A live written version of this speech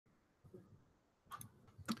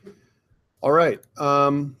All right,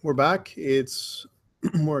 we're back. It's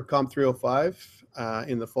we're at COMP305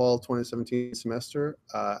 in the fall 2017 semester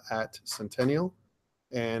at Centennial,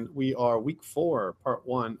 and we are week 4, part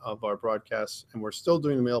 1 of our broadcast, and we're still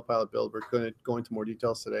doing the MailPilot build. We're going to go into more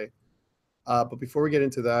details today, but before we get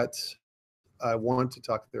into that, I want to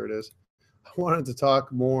talk. There it is. I wanted to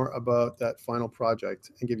talk more about that final project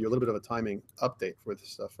and give you a little bit of a timing update for this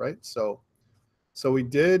stuff, right? So we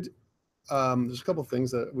did. There's a couple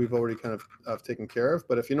things that we've already kind of taken care of,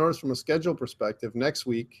 but if you notice from a schedule perspective, next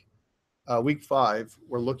week, week 5,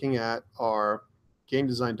 we're looking at our game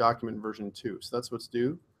design document version 2. So that's what's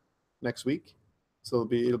due next week. So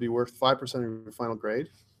it'll be worth 5% of your final grade.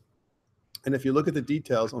 And if you look at the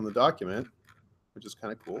details on the document, which is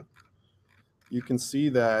kind of cool, you can see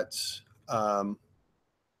that.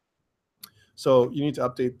 So you need to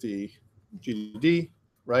update the GDD.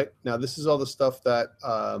 Right now, this is all the stuff that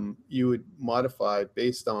you would modify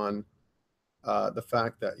based on the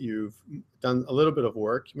fact that you've done a little bit of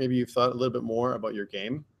work. Maybe you've thought a little bit more about your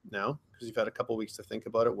game now because you've had a couple weeks to think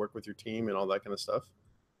about it, work with your team and all that kind of stuff.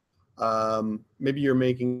 Maybe you're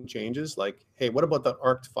making changes like, hey, what about that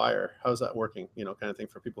arced fire? How's that working? You know, kind of thing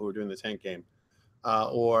for people who are doing the tank game.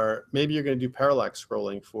 Or maybe you're going to do parallax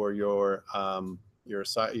scrolling for your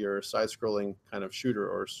side scrolling kind of shooter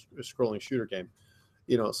or scrolling shooter game.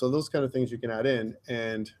 You know, so those kind of things you can add in.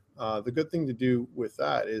 And the good thing to do with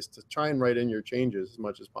that is to try and write in your changes as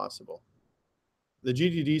much as possible. The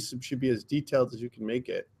GDD should be as detailed as you can make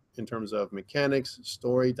it in terms of mechanics,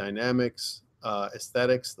 story, dynamics,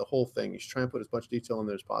 aesthetics, the whole thing. You should try and put as much detail in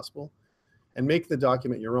there as possible and make the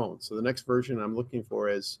document your own. So the next version I'm looking for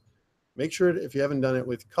is make sure if you haven't done it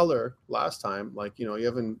with color last time, like, you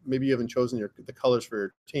know, maybe you haven't chosen the colors for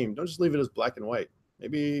your team. Don't just leave it as black and white.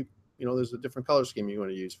 Maybe, you know, there's a different color scheme you want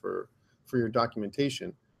to use for your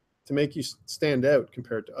documentation to make you stand out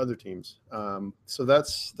compared to other teams. So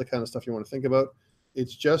that's the kind of stuff you want to think about.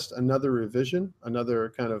 It's just another revision,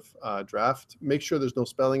 another kind of draft. Make sure there's no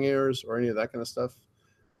spelling errors or any of that kind of stuff.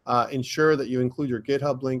 Ensure that you include your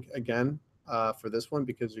GitHub link again for this one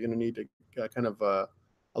because you're going to need a kind of a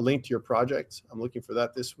link to your project. I'm looking for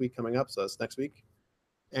that this week coming up, so that's next week.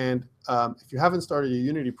 And if you haven't started your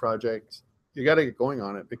Unity project, you got to get going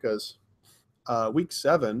on it because week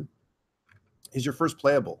 7 is your first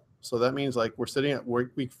playable. So that means like we're sitting at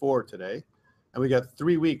week 4 today, and we got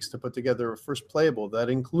 3 weeks to put together a first playable that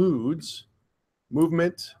includes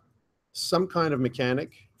movement, some kind of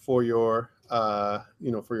mechanic for your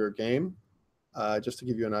for your game, just to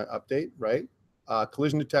give you an update, right?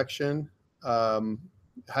 Collision detection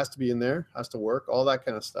has to be in there, has to work, all that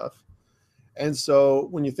kind of stuff. And so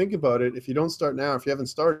when you think about it, if you don't start now, if you haven't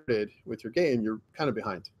started with your game, you're kind of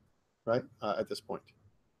behind, right, at this point.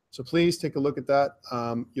 So please take a look at that.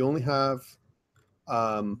 You only have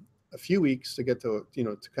a few weeks to get to,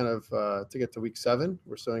 to get to week 7.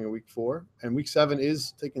 We're starting at week 4. And week 7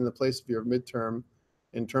 is taking the place of your midterm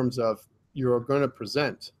in terms of you're going to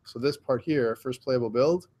present. So this part here, first playable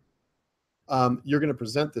build, you're going to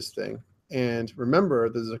present this thing. And remember,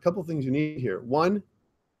 there's a couple things you need here. One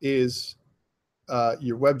is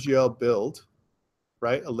your WebGL build,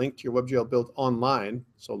 right? A link to your WebGL build online,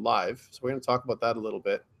 so live. So we're going to talk about that a little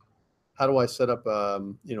bit. How do I set up,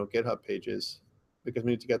 GitHub pages? Because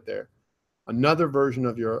we need to get there. Another version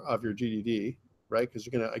of your GDD, right? Because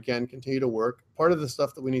you're going to, again, continue to work. Part of the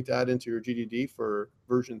stuff that we need to add into your GDD for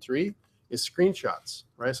version 3 is screenshots,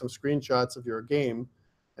 right? Some screenshots of your game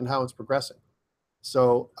and how it's progressing.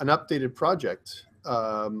 So an updated project,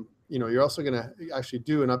 you're also going to actually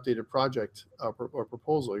do an updated project or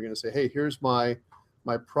proposal. You're going to say, hey, here's my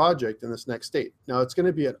project in this next state. Now it's going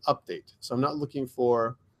to be an update. So I'm not looking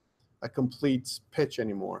for a complete pitch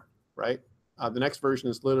anymore, right? The next version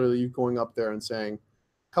is literally you going up there and saying,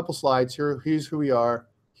 a couple slides, here's who we are,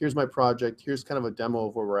 here's my project, here's kind of a demo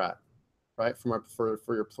of where we're at, right? For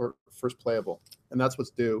your first playable. And that's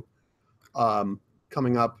what's due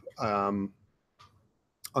coming up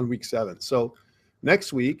on week 7. So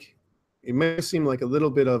next week, it may seem like a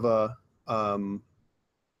little bit of a,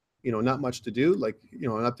 not much to do, like, an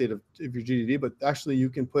update of your GDD, but actually you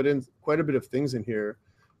can put in quite a bit of things in here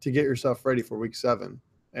to get yourself ready for week 7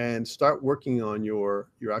 and start working on your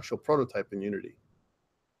actual prototype in Unity.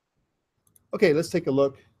 Okay, let's take a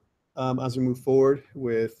look as we move forward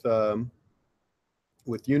with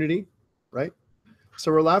Unity, right?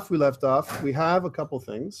 So we left off. We have a couple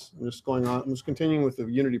things. I'm just continuing with the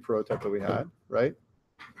Unity prototype that we had, right?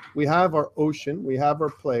 We have our ocean, we have our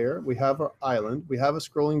player, we have our island, we have a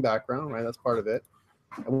scrolling background, right? That's part of it.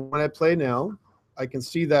 And when I play now, I can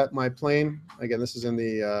see that my plane, again, this is in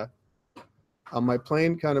the, my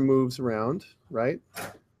plane kind of moves around, right?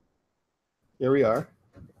 Here we are,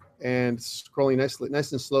 and scrolling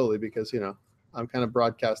nice and slowly because, you know, I'm kind of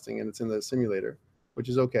broadcasting and it's in the simulator, which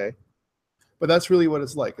is okay. But that's really what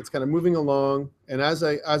it's like. It's kind of moving along, and as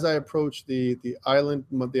I approach the island,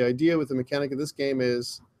 the idea with the mechanic of this game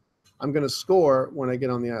is I'm going to score when I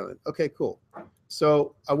get on the island. Okay, cool.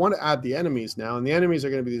 So I want to add the enemies now, and the enemies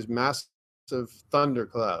are going to be these massive thunder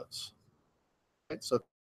clouds. Right? So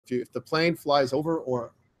if the plane flies over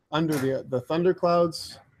or under the thunder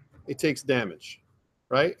clouds, it takes damage,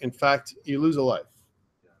 right? In fact, you lose a life.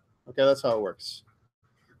 Okay, that's how it works.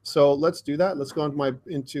 So let's do that. Let's go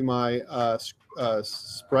into my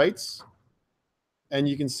sprites, and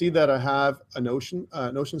you can see that I have an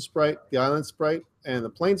ocean sprite, the island sprite, and the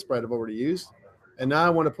plane sprite I've already used. And now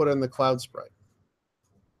I want to put in the cloud sprite.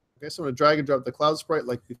 Okay, so I'm going to drag and drop the cloud sprite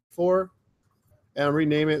like before, and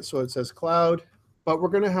rename it so it says cloud. But we're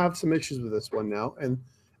going to have some issues with this one now, and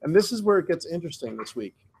this is where it gets interesting this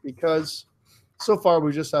week, because so far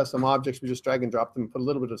we just have some objects. We just drag and drop them, put a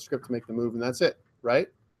little bit of script to make them move, and that's it, right?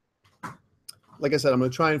 Like I said, I'm going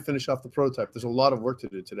to try and finish off the prototype. There's a lot of work to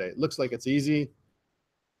do today. It looks like it's easy.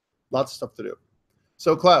 Lots of stuff to do.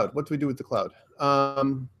 So cloud, what do we do with the cloud?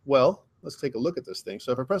 Well, let's take a look at this thing.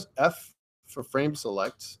 So if I press F for frame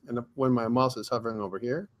select, and when my mouse is hovering over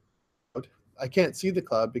here, I can't see the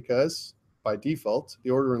cloud because by default, the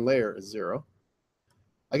order and layer is 0.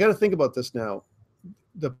 I got to think about this now.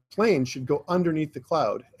 The plane should go underneath the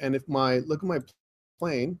cloud. And if look at my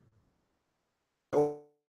plane,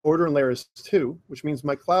 order and layer is 2, which means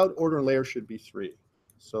my cloud order and layer should be 3,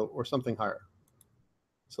 so, or something higher.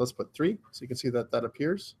 So let's put 3, so you can see that that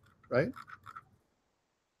appears, right?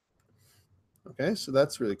 Okay, so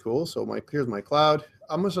that's really cool. So here's my cloud.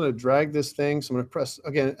 I'm just going to drag this thing. So I'm going to press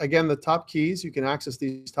again the top keys. You can access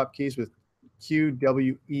these top keys with Q,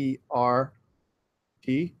 W, E, R,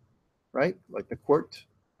 T, right? Like the QWERT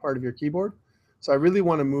part of your keyboard. So I really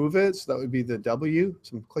want to move it. So that would be the W.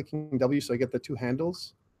 So I'm clicking W so I get the 2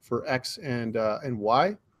 handles for X and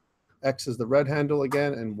Y. X is the red handle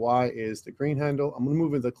again, and Y is the green handle. I'm going to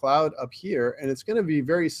move the cloud up here, and it's going to be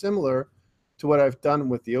very similar to what I've done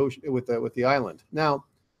with the ocean, with the island. Now,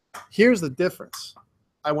 here's the difference.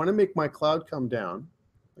 I want to make my cloud come down.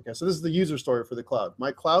 Okay, so this is the user story for the cloud.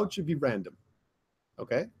 My cloud should be random.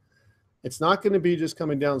 Okay, it's not going to be just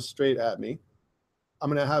coming down straight at me. I'm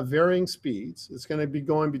going to have varying speeds. It's going to be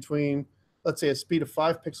going between, let's say, a speed of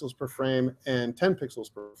 5 pixels per frame and 10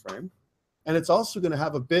 pixels per frame. And it's also going to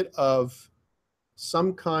have a bit of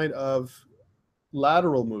some kind of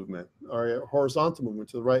lateral movement or a horizontal movement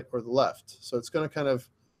to the right or the left. So it's going to kind of,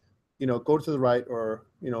 go to the right or,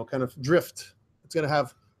 kind of drift. It's going to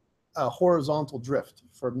have a horizontal drift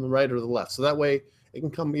from the right or the left. So that way it can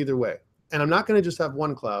come either way. And I'm not going to just have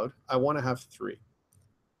one cloud. I want to have 3.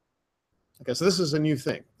 Okay, so this is a new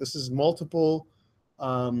thing. This is multiple,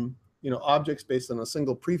 objects based on a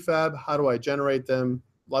single prefab. How do I generate them?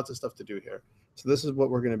 Lots of stuff to do here. So this is what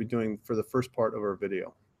we're going to be doing for the first part of our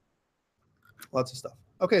video. Lots of stuff.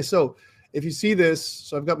 Okay, so if you see this,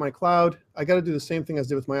 so I've got my cloud. I got to do the same thing as I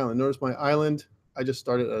did with my island. Notice my island, I just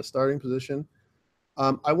started at a starting position.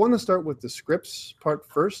 I want to start with the scripts part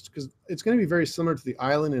first because it's going to be very similar to the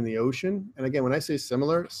island and the ocean. And again, when I say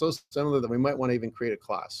similar, so similar that we might want to even create a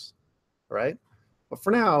class. All right? But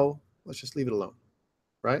for now, let's just leave it alone.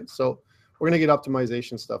 Right? So we're going to get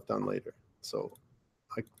optimization stuff done later. So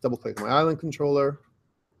I double click my island controller,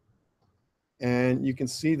 and you can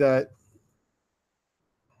see that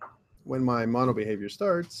when my mono behavior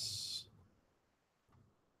starts,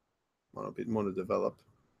 mono develop.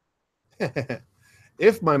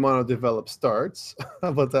 If my mono develop starts, how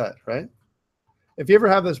about that, right? If you ever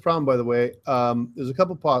have this problem, by the way, there's a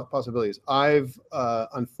couple possibilities. I've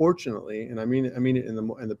unfortunately, and I mean it in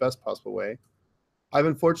the best possible way, I've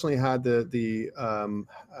unfortunately had the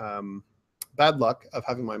bad luck of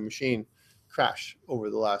having my machine crash over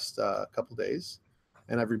the last couple days,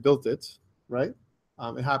 and I've rebuilt it, right?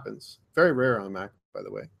 It happens. Very rare on Mac, by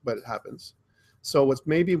the way, but it happens. So what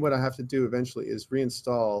I have to do eventually is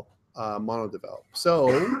reinstall MonoDevelop. So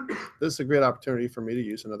this is a great opportunity for me to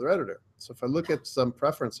use another editor. So if I look at some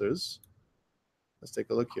preferences, let's take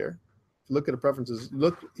a look here. If you look at the preferences,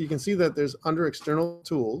 you can see that there's under external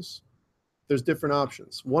tools, there's different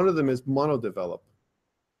options. One of them is MonoDevelop,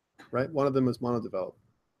 right? One of them is MonoDevelop.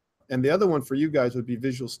 And the other one for you guys would be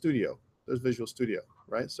Visual Studio. There's Visual Studio,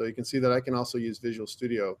 right? So you can see that I can also use Visual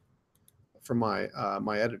Studio for my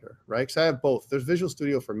my editor, right? Because I have both. There's Visual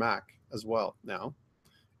Studio for Mac as well now.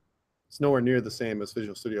 It's nowhere near the same as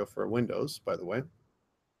Visual Studio for Windows, by the way,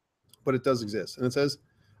 but it does exist. And it says,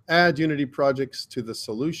 add Unity projects to the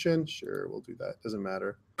solution. Sure, we'll do that. Doesn't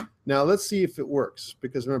matter. Now let's see if it works,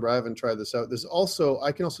 because remember, I haven't tried this out. There's also,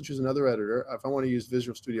 I can also choose another editor. If I want to use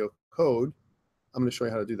Visual Studio Code, I'm going to show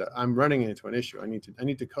you how to do that. I'm running into an issue. I need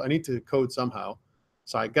to code somehow.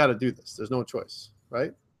 So I got to do this. There's no choice,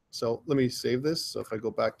 right? So let me save this. So if I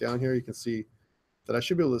go back down here, you can see that I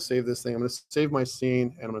should be able to save this thing. I'm going to save my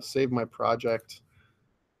scene, and I'm going to save my project,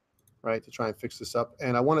 right, to try and fix this up.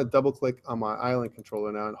 And I want to double click on my island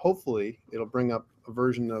controller now, and hopefully it'll bring up a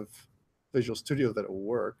version of Visual Studio that will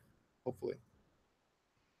work, hopefully.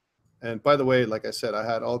 And by the way, like I said, I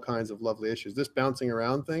had all kinds of lovely issues. This bouncing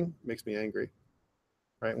around thing makes me angry,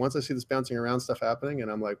 right? Once I see this bouncing around stuff happening,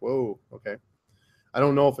 and I'm like, whoa, okay. I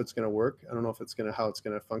don't know if it's going to work. I don't know if it's going to, how it's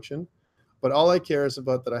going to function. But all I care is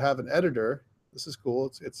about that I have an editor. This is cool.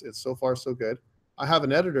 It's so far so good. I have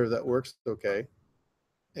an editor that works okay.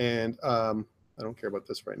 And I don't care about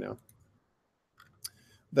this right now.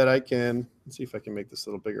 That I can, let's see if I can make this a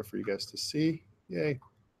little bigger for you guys to see. Yay.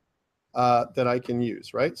 That I can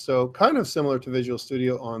use, right? So kind of similar to Visual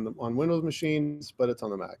Studio on Windows machines, but it's on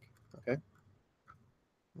the Mac, okay?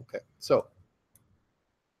 Okay, so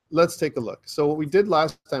let's take a look. So what we did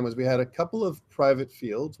last time was we had a couple of private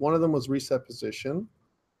fields. One of them was reset position,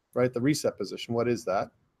 right? The reset position, what is that?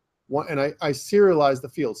 And I serialized the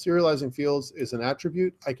fields. Serializing fields is an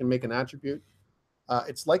attribute. I can make an attribute.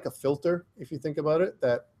 It's like a filter, if you think about it,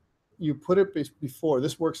 that you put it before.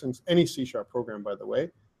 This works in any C# program, by the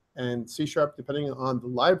way. And C#, depending on the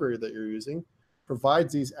library that you're using,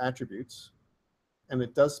 provides these attributes, and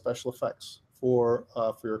it does special effects for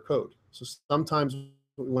your code. So sometimes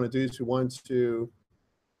what we want to do is we want to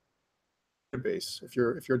database. If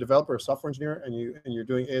you're a developer or software engineer and you're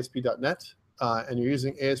doing ASP.NET and you're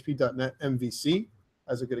using ASP.NET MVC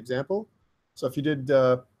as a good example. So if you did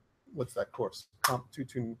what's that course?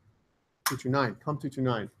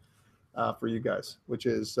 COMP309 for you guys, which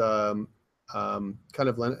is kind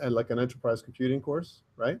of like an enterprise computing course,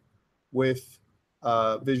 right? With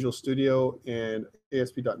Visual Studio and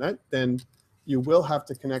ASP.NET, then you will have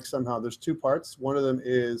to connect somehow. There's two parts. One of them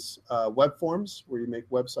is web forms, where you make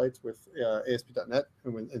websites with ASP.NET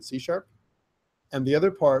and C#. And the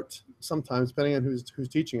other part, sometimes, depending on who's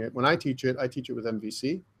teaching it, when I teach it with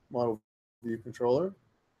MVC, Model View Controller.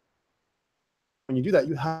 When you do that,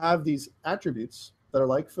 you have these attributes that are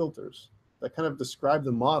like filters that kind of describe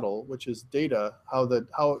the model, which is data, how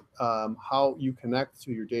you connect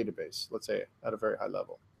to your database, let's say at a very high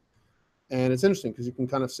level. And it's interesting because you can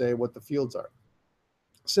kind of say what the fields are.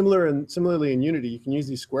 Similarly in Unity, you can use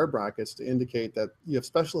these square brackets to indicate that you have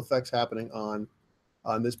special effects happening on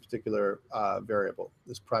this particular variable.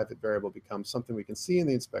 This private variable becomes something we can see in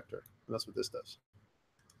the inspector, and that's what this does.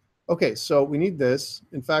 Okay, so we need this.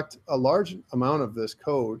 In fact, a large amount of this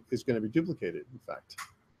code is going to be duplicated, in fact.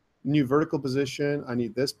 New vertical position, I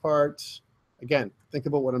need this part. Again, think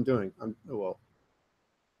about what I'm doing. No,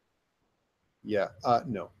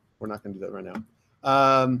 we're not going to do that right now.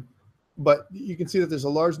 But you can see that there's a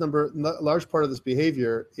large part of this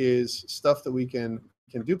behavior is stuff that we can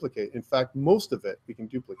duplicate. In fact, most of it we can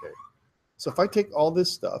duplicate. So if I take all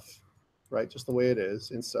this stuff, right, just the way it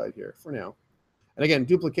is inside here for now, and again,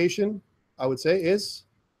 duplication, I would say, is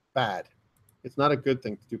bad. It's not a good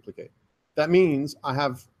thing to duplicate. That means I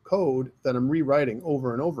have code that I'm rewriting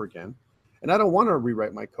over and over again, and I don't want to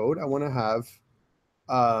rewrite my code. I want to have,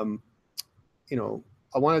 I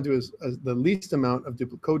want to do as the least amount of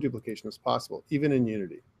code duplication as possible, even in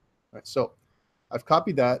Unity. Right, so I've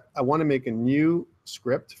copied that. I want to make a new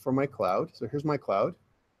script for my cloud. So here's my cloud.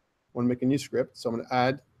 I want to make a new script. So I'm going to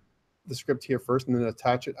add the script here first and then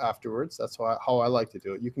attach it afterwards. That's how I like to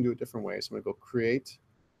do it. You can do it different ways. So I'm going to go create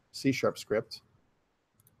C# script.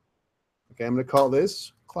 Okay, I'm going to call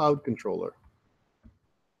this Cloud Controller.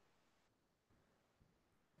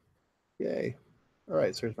 Yay. All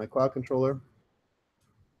right, so here's my Cloud Controller.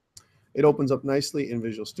 It opens up nicely in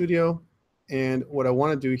Visual Studio. And what I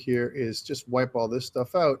want to do here is just wipe all this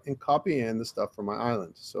stuff out and copy in the stuff from my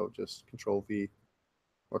island. So just Control V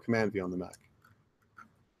or Command V on the Mac.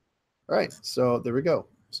 All right, so there we go.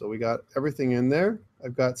 So we got everything in there.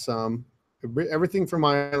 I've got everything from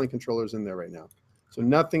my island controllers in there right now. So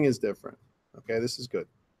nothing is different. Okay, this is good.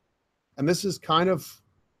 And this is kind of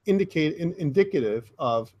indicative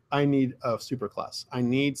of I need a superclass. I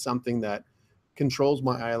need something that controls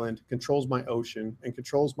my island, controls my ocean, and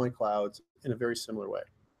controls my clouds in a very similar way,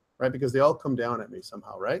 right? Because they all come down at me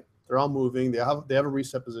somehow, right? They're all moving. They have a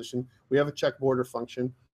reset position. We have a check border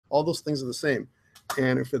function. All those things are the same.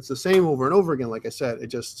 And if it's the same over and over again, like I said, it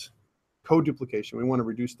just code duplication. We want to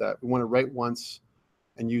reduce that. We want to write once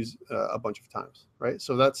and use a bunch of times, right?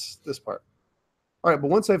 So that's this part. All right, but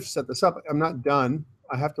once I've set this up, I'm not done.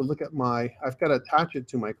 I have to look at I've got to attach it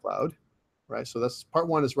to my cloud, right? So that's part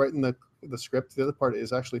one is writing the script. The other part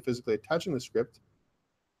is actually physically attaching the script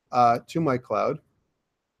to my cloud.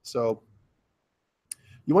 So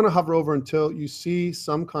you want to hover over until you see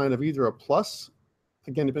some kind of either a plus,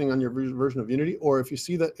 again, depending on your version of Unity, or if you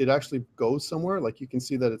see that it actually goes somewhere, like you can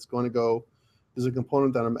see that it's going to go, there's a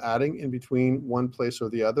component that I'm adding in between one place or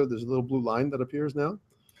the other. There's a little blue line that appears now.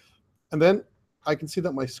 And then I can see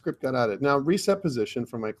that my script got added. Now, reset position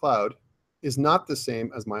for my cloud is not the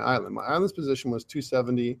same as my island. My island's position was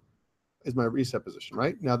 270 is my reset position,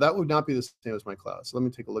 right? Now, that would not be the same as my cloud. So let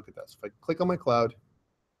me take a look at that. So if I click on my cloud,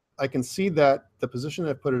 I can see that the position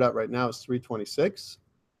I put it at right now is 326.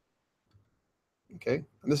 Okay,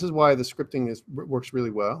 and this is why the scripting works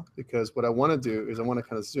really well, because what I want to do is I want to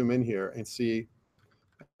kind of zoom in here and see,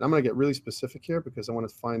 and I'm going to get really specific here because I want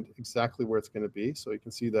to find exactly where it's going to be. So you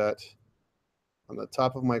can see that on the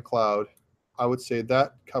top of my cloud, I would say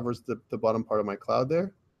that covers the bottom part of my cloud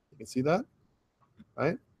there. You can see that,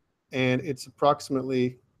 right? And it's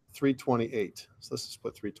approximately 328. So let's just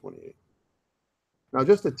put 328. Now,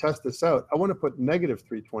 just to test this out, I want to put negative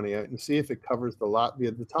 328 and see if it covers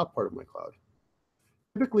the top part of my cloud.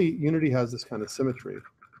 Typically, Unity has this kind of symmetry,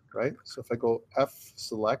 right? So if I go F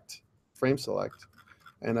select, frame select,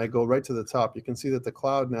 and I go right to the top, you can see that the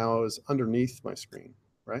cloud now is underneath my screen,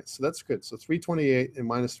 right? So that's good. So 328 and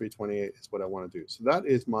minus 328 is what I want to do. So that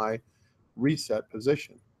is my reset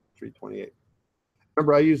position, 328.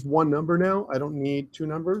 Remember, I used one number now. I don't need two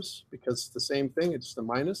numbers because it's the same thing. It's just a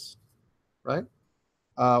minus, right?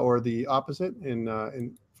 Or the opposite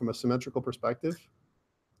from a symmetrical perspective.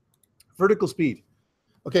 Vertical speed.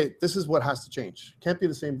 Okay, this is what has to change. Can't be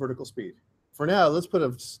the same vertical speed. For now, let's put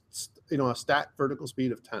a stat vertical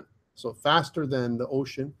speed of 10. So faster than the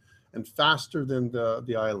ocean and faster than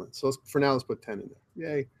the island. So for now, let's put 10 in there.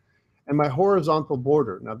 Yay. And my horizontal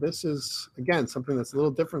border. Now this is, again, something that's a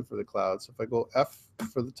little different for the cloud. So if I go F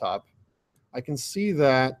for the top, I can see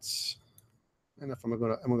that, and if I'm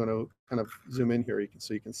going to kind of zoom in here,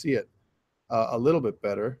 so you can see it a little bit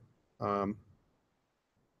better.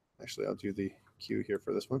 Actually, I'll do the Q here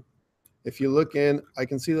for this one. If you look in, I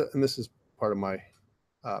can see that, and this is part of my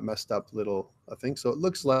messed up little thing. So it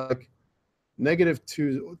looks like negative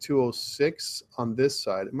 206 on this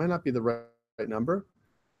side. It might not be the right number.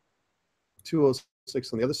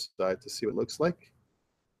 206 on the other side to see what it looks like.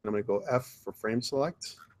 And I'm going to go F for frame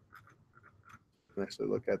select and actually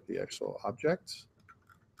look at the actual object.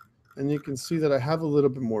 And you can see that I have a little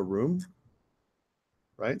bit more room,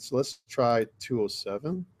 right? So let's try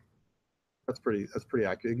 207. That's pretty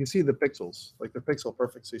accurate. You can see the pixels, like they're pixel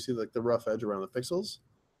perfect. So you see like the rough edge around the pixels,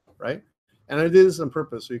 right? And I did this on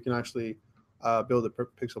purpose so you can actually build a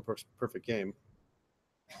pixel perfect game.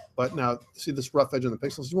 But now, see this rough edge on the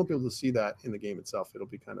pixels? You won't be able to see that in the game itself. It'll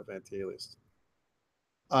be kind of anti-aliased.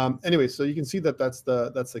 Anyway, so you can see that that's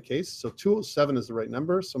the case. So 207 is the right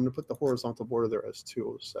number. So I'm going to put the horizontal border there as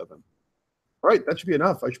 207. All right, that should be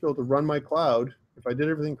enough. I should be able to run my cloud if I did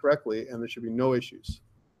everything correctly, and there should be no issues.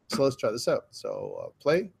 So let's try this out. So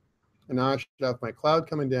play, and now I should have my cloud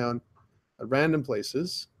coming down at random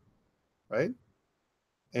places, right?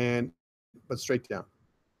 But straight down.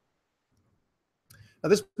 Now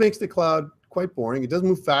this makes the cloud quite boring. It does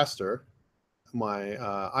move faster, my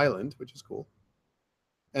island, which is cool.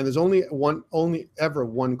 And there's only ever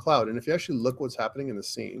one cloud. And if you actually look what's happening in the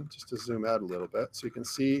scene, just to zoom out a little bit, so you can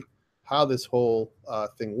see how this whole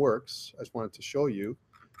thing works. I just wanted to show you,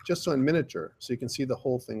 just so in miniature, so you can see the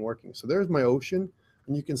whole thing working. So there's my ocean,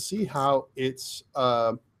 and you can see how it's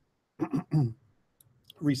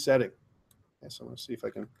resetting. Okay, so I'm going to see if I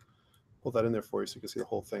can pull that in there for you so you can see the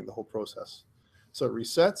whole thing, the whole process. So it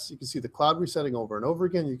resets. You can see the cloud resetting over and over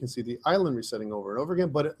again. You can see the island resetting over and over again,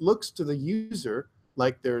 but it looks to the user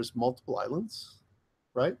like there's multiple islands,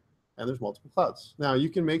 right? And there's multiple clouds. Now you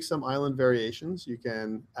can make some island variations. You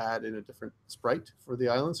can add in a different sprite for the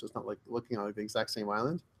island, so it's not like looking at the exact same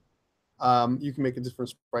island. You can make a different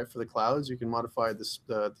sprite for the clouds. You can modify this,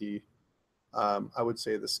 I would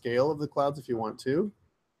say the scale of the clouds if you want to,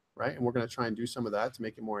 right? And we're going to try and do some of that to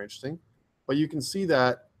make it more interesting. But you can see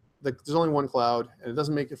that there's only one cloud, and it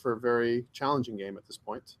doesn't make it for a very challenging game at this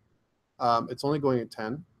point. It's only going at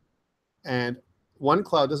 10. And one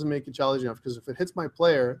cloud doesn't make it challenging enough because if it hits my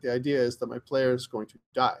player, the idea is that my player is going to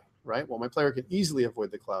die, right? Well, my player can easily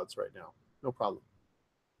avoid the clouds right now. No problem.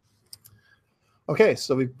 Okay,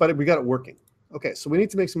 so but we got it working. Okay, so we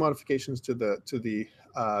need to make some modifications to the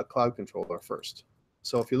cloud controller first.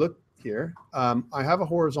 So if you look here, I have a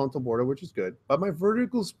horizontal border, which is good, but my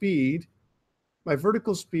vertical speed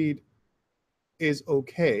is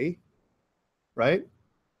okay, right?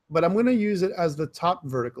 but I'm going to use it as the top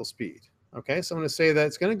vertical speed. Okay, so I'm going to say that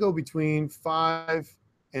it's going to go between 5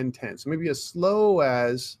 and 10. So maybe as slow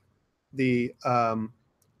as the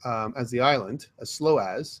island, as slow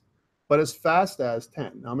as, but as fast as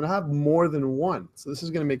 10. Now I'm going to have more than one, so this is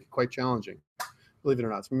going to make it quite challenging. Believe it or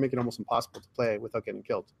not, it's going to make it almost impossible to play without getting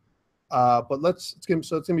killed. But it's going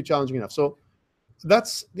to be challenging enough. So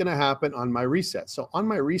that's going to happen on my reset. So on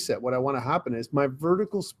my reset, what I want to happen is my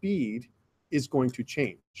vertical speed is going to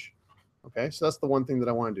change. Okay, so that's the one thing that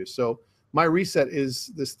I want to do. So my reset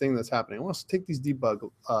is this thing that's happening. I want to take these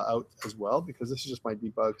debug out as well, because this is just my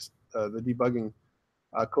debugs, the debugging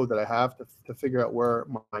code that I have to figure out where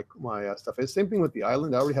my stuff is. Same thing with the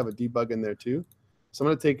island. I already have a debug in there too. So I'm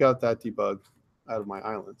going to take out that debug out of my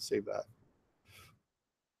island, save that.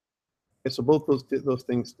 Okay, so both those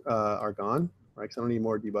things are gone, right? Because I don't need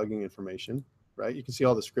more debugging information, right? You can see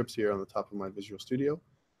all the scripts here on the top of my Visual Studio,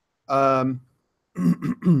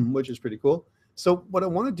 which is pretty cool. So what I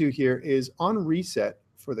want to do here is on reset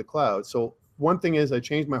for the cloud. So one thing is I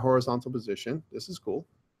changed my horizontal position. This is cool.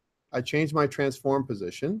 I changed my transform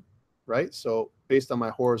position, right? So based on my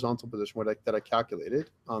horizontal position, that I calculated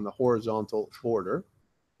on the horizontal border,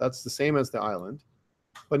 that's the same as the island.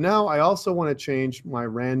 But now I also want to change my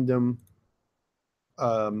random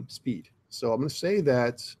speed. So I'm going to say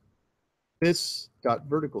that this dot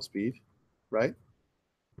vertical speed, right?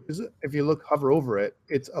 Because if you hover over it,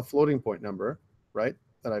 it's a floating point number, right?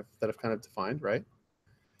 That I've kind of defined, right?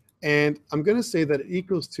 And I'm going to say that it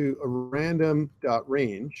equals to a random dot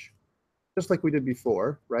range, just like we did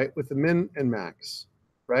before, right? With the min and max,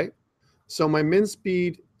 right? So my min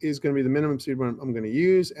speed is going to be the minimum speed I'm going to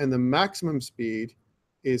use, and the maximum speed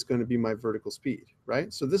is going to be my vertical speed,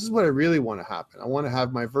 right? So this is what I really want to happen. I want to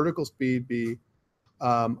have my vertical speed be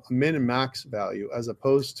a min and max value, as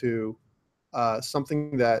opposed to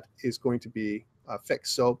something that is going to be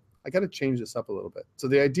fixed. So I got to change this up a little bit. So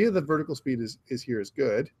the idea that vertical speed is here is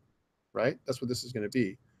good, right? That's what this is going to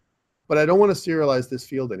be. But I don't want to serialize this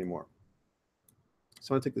field anymore.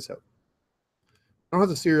 So I'm going to take this out. I don't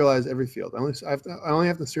have to serialize every field. I only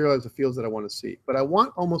have to serialize the fields that I want to see. But I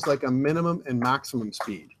want almost like a minimum and maximum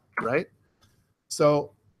speed, right?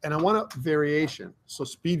 So, and I want a variation, so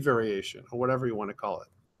speed variation, or whatever you want to call it,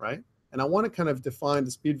 right? And I want to kind of define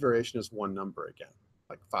the speed variation as one number again,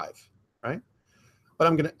 like 5, right? But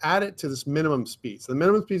I'm going to add it to this minimum speed. So the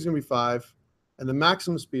minimum speed is going to be 5, and the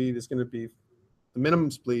maximum speed is going to be the minimum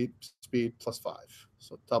speed plus 5.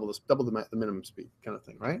 So double the minimum speed kind of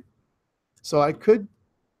thing, right? So I could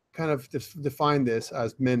kind of define this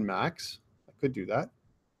as min max. I could do that,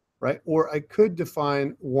 right? Or I could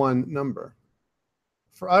define one number.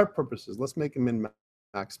 For our purposes, let's make a min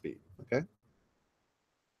max speed, okay?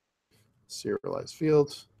 Serialize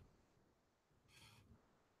fields.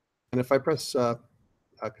 And if I press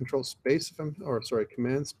control space,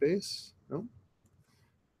 command space, no,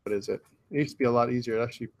 what is it? It used to be a lot easier. It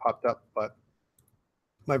actually popped up, but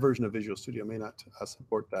my version of Visual Studio may not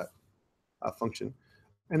support that function.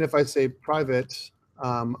 And if I say private,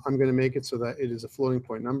 I'm going to make it so that it is a floating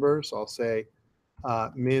point number. So I'll say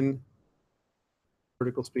min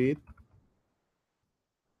vertical speed,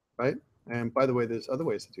 right? And by the way, there's other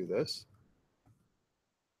ways to do this.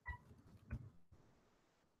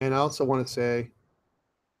 And I also want to say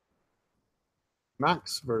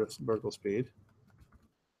max vertical speed,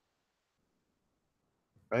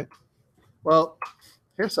 right? Well,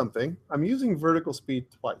 here's something. I'm using vertical speed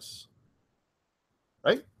twice,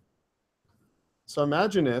 right? So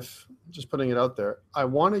imagine if, just putting it out there, I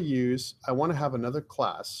want to have another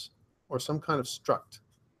class or some kind of struct,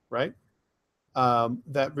 right?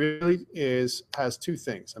 That really has two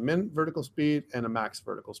things, a min vertical speed and a max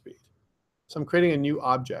vertical speed. So I'm creating a new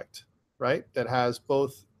object, right, that has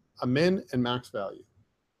both a min and max value.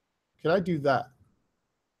 Can I do that?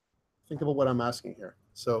 Think about what I'm asking here.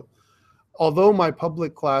 So although my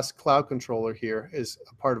public class cloud controller here is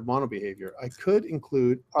a part of mono behavior, I could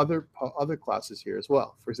include other classes here as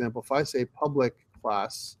well. For example, if I say public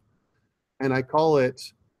class and I call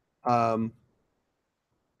it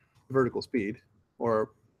vertical speed or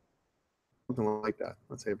something like that,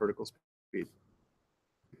 let's say vertical speed,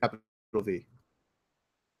 capital V.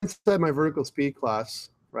 Inside my vertical speed class,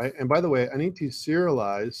 right? And by the way, I need to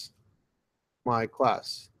serialize my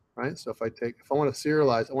class, right? So if I want to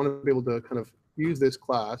serialize, I want to be able to kind of use this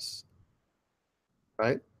class,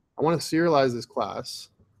 right? I want to serialize this class.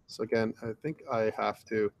 So again, I think I have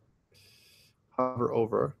to hover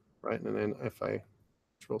over, right? And then if I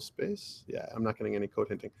control space, yeah, I'm not getting any code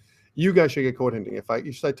hinting. You guys should get code hinting. If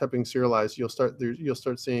you start typing serialize, you'll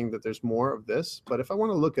start seeing that there's more of this. But if I want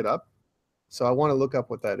to look it up, So I want to look up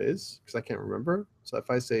what that is because I can't remember. So if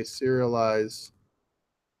I say serialize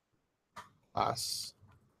class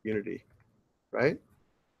Unity, right?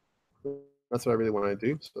 That's what I really want to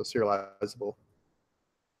do. So serializable.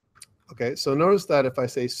 Okay, so notice that if I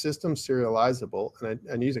say system serializable and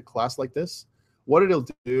I use a class like this, what it'll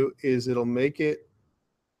do is it'll make it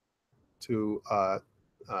to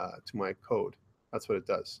my code. That's what it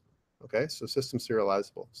does. Okay, so system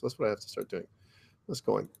serializable. So that's what I have to start doing. Let's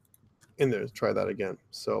go in there and try that again.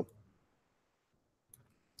 So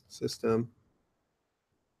system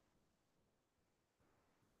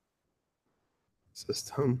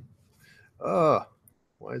Oh,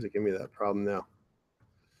 why does it give me that problem now?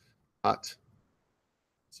 Not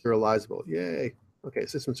serializable. Yay. Okay,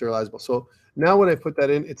 system serializable. So now when I put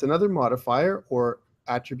that in, it's another modifier or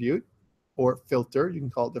attribute or filter. You can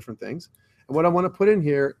call it different things. And what I want to put in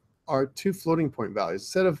here are two floating point values.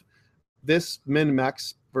 Instead of this min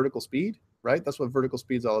max vertical speed, right? That's what vertical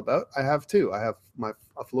speed is all about. I have two. I have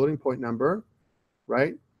a floating point number,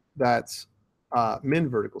 right? That's min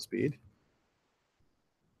vertical speed.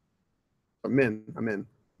 Or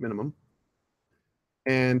minimum.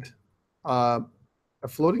 And a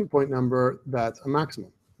floating point number that's a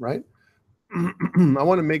maximum, right? I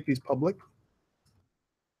want to make these public,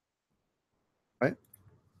 right?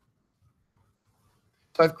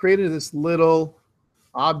 So I've created this little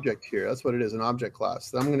object here. That's what it is, an object class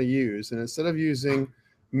that I'm going to use. And instead of using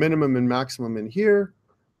minimum and maximum in here,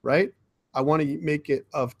 right, I want to make it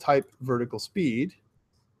of type vertical speed.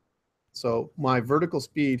 So my vertical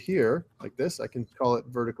speed here, like this, I can call it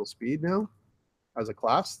vertical speed now as a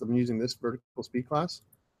class. I'm using this vertical speed class.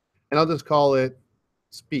 And I'll just call it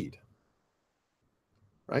speed,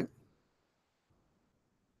 right?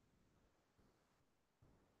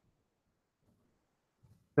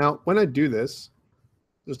 Now, when I do this,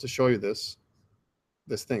 just to show you this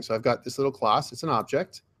thing. So I've got this little class. It's an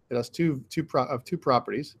object. It has two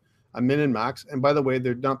properties, a min and max. And by the way,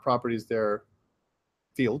 they're not properties, they're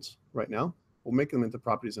fields right now. We'll make them into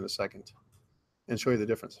properties in a second and show you the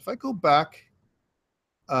difference. If I go back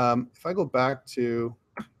to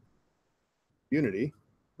Unity,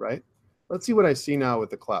 right? Let's see what I see now with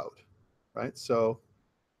the cloud, right? So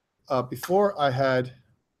before I had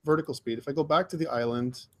vertical speed. If I go back to the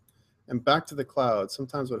island and back to the cloud,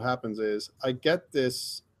 sometimes what happens is I get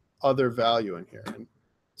this other value in here. And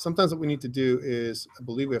sometimes what we need to do is, I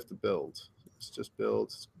believe we have to build. Let's just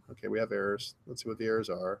build. Okay, we have errors. Let's see what the errors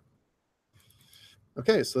are.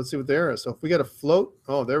 Okay, so let's see what the error is. So if we get a float,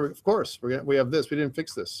 oh, there, of course, we have this. We didn't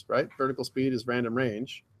fix this, right? Vertical speed is random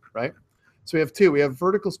range, right? So we have two. We have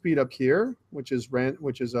vertical speed up here, which is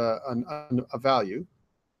a value.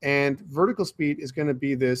 And vertical speed is going to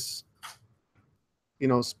be this,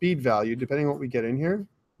 speed value, depending on what we get in here,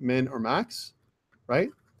 min or max, right,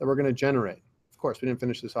 that we're going to generate. Of course, we didn't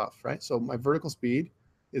finish this off, right? So my vertical speed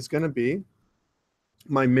is going to be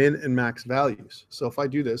my min and max values. So if I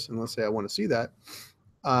do this, and let's say I want to see that,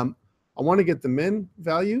 I want to get the min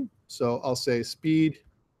value. So I'll say speed,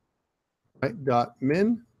 right, dot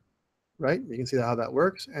min, right? You can see how that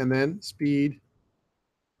works. And then speed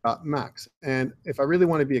max. And if I really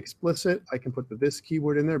want to be explicit, I can put the this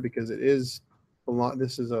keyword in there because this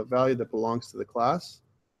is a value that belongs to the class,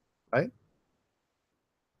 right?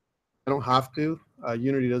 I don't have to.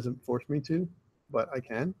 Unity doesn't force me to, but I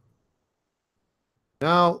can.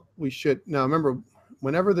 Now remember,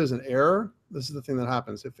 whenever there's an error, this is the thing that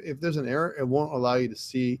happens. If there's an error, it won't allow you to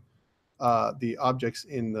see the objects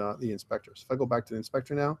in the inspector. So if I go back to the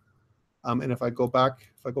inspector now, and if I go back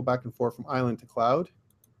and forth from island to cloud,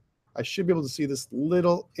 I should be able to see this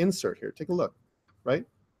little insert here. Take a look, right?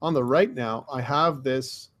 On the right now, I have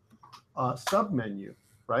this submenu,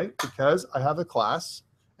 right? Because I have a class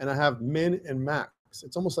and I have min and max.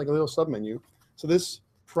 It's almost like a little submenu. So this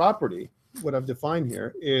property, what I've defined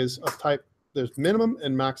here, is of type, there's minimum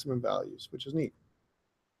and maximum values, which is neat.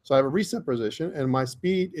 So I have a reset position and my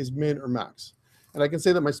speed is min or max. And I can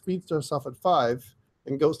say that my speed starts off at 5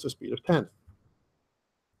 and goes to a speed of 10.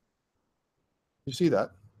 You see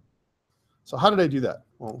that? So how did I do that?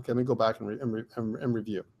 Well, okay, let me go back and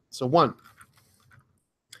review. So one,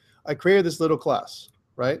 I created this little class,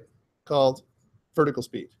 right, called vertical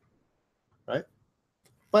speed, right?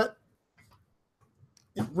 But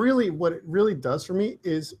what it really does for me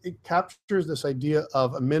is it captures this idea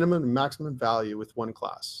of a minimum and maximum value with one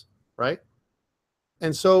class, right?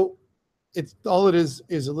 And so all it is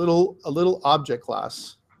a little object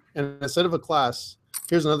class. And instead of a class,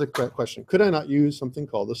 here's another question. Could I not use something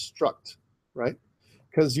called a struct, right?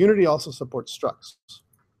 Because Unity also supports structs.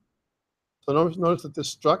 So notice that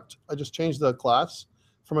this struct, I just changed the class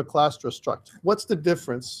from a class to a struct. What's the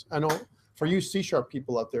difference? I know for you C#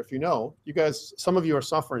 people out there, if you know, you guys, some of you are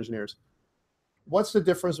software engineers. What's the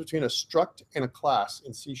difference between a struct and a class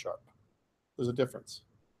in C#? There's a difference.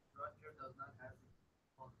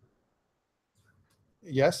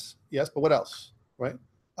 Yes, yes, but what else, right?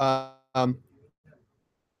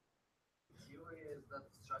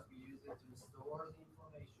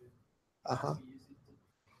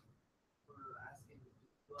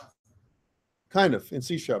 Kind of in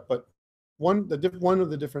C#, but one of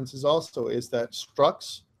the differences also is that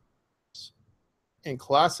structs and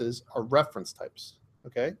classes are reference types.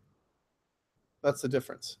 Okay, that's the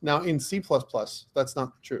difference. Now in C++, that's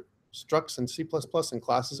not true. Structs in C++ and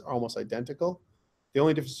classes are almost identical. The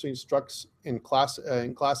only difference between structs and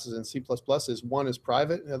classes in C++ is one is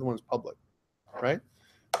private and the other one is public, right?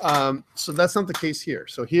 So that's not the case here.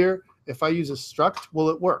 So here, if I use a struct, will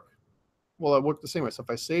it work? Well, it work the same way. So if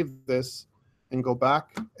I save this and go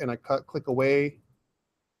back and I click away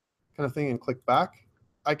kind of thing and click back,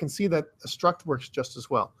 I can see that a struct works just as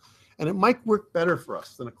well. And it might work better for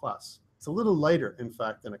us than a class. It's a little lighter, in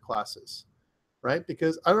fact, than a class is, right?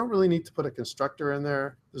 Because I don't really need to put a constructor in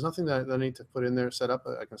there. There's nothing that I need to put in there, set up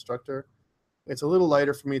a constructor. It's a little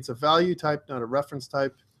lighter for me. It's a value type, not a reference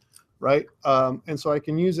type, right? And so I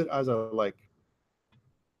can use it as a like.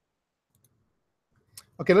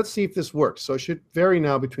 Okay, let's see if this works. So it should vary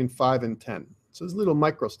now between 5 and 10. So there's little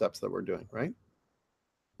micro steps that we're doing, right?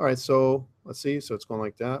 All right, so let's see. So it's going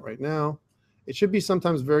like that right now. It should be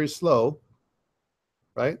sometimes very slow,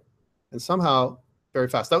 right? And somehow very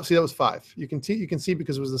fast. That was 5. You can see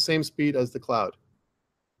because it was the same speed as the cloud.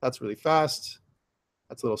 That's really fast.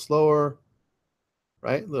 That's a little slower,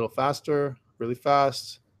 right? A little faster, really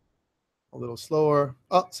fast, a little slower.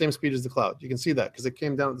 Oh, same speed as the cloud. You can see that because it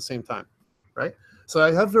came down at the same time, right? So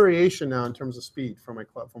I have variation now in terms of speed for my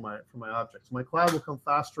objects. My cloud will come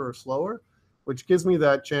faster or slower, which gives me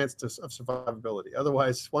that chance of survivability.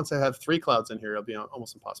 Otherwise, once I have 3 clouds in here, it'll be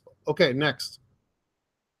almost impossible. Okay, next.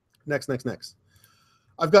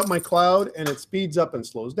 I've got my cloud, and it speeds up and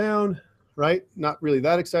slows down, right? Not really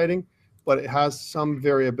that exciting, but it has some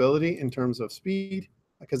variability in terms of speed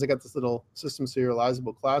because I got this little system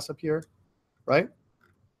serializable class up here, right?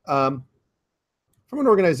 From an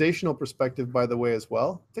organizational perspective, by the way, as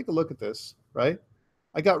well, take a look at this, right?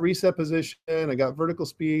 I got reset position, I got vertical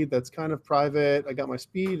speed that's kind of private, I got my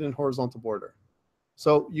speed and horizontal border.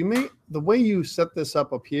 So the way you set this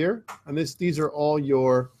up here, and these are all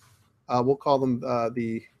your, we'll call them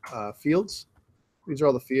the fields. These are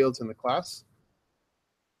all the fields in the class.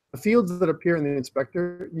 The fields that appear in the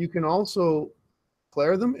inspector, you can also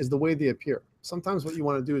declare them is the way they appear. Sometimes what you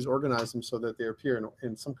want to do is organize them so that they appear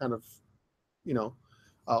in some kind of,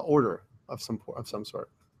 order of some sort.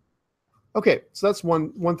 Okay, so that's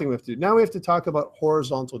one thing we have to do. Now we have to talk about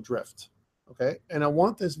horizontal drift. Okay, and I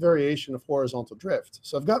want this variation of horizontal drift.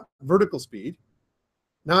 So I've got vertical speed.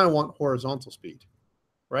 Now I want horizontal speed,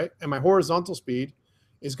 right? And my horizontal speed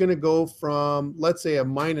is going to go from, let's say, a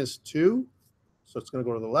 -2, so it's going to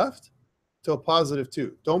go to the left, to a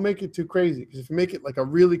 +2. Don't make it too crazy, because if you make it like a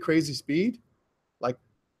really crazy speed, like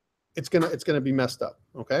it's gonna be messed up.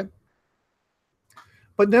 Okay.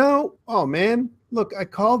 But now, oh man, look, I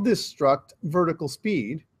called this struct vertical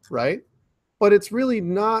speed, right? But it's really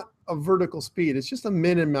not a vertical speed. It's just a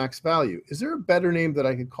min and max value. Is there a better name that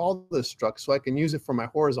I can call this struct so I can use it for my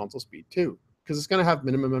horizontal speed too? Because it's going to have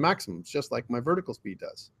minimum and maximums, just like my vertical speed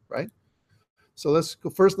does, right? So let's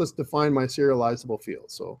define my serializable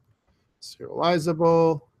field. So serialized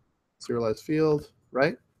field,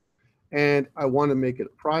 right? And I want to make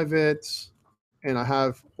it private, and I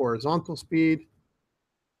have horizontal speed.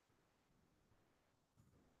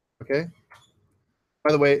 Okay.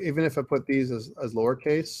 By the way, even if I put these as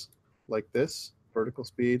lowercase, like this, vertical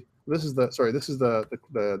speed, this is the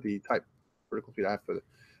type vertical speed I have put it.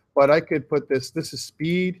 But I could put this is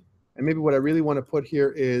speed, and maybe what I really want to put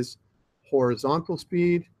here is horizontal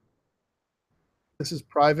speed. This is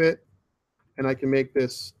private, and I can make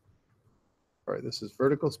this, all right, this is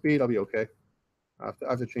vertical speed. I'll be okay. I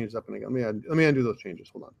have to change this up and again. Let me undo those changes.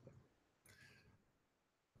 Hold on.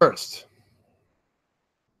 First.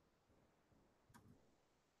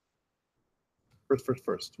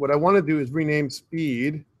 What I want to do is rename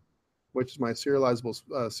speed, which is my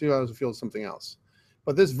serializable field, something else.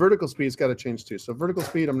 But this vertical speed's got to change too. So vertical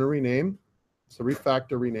speed, I'm going to rename. So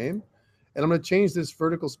refactor rename. And I'm going to change this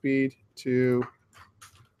vertical speed to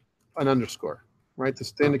an underscore, right?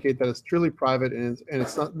 To indicate that it's truly private and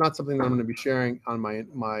it's not something that I'm going to be sharing on my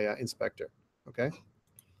inspector, okay?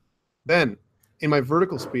 Then in my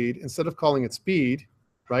vertical speed, instead of calling it speed,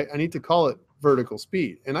 right, I need to call it vertical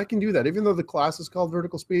speed. And I can do that. Even though the class is called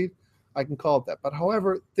vertical speed, I can call it that. But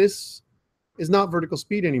however, this is not vertical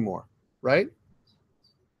speed anymore, right?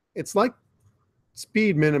 It's like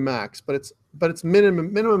speed min and max, but it's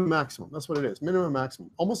minimum maximum. That's what it is, minimum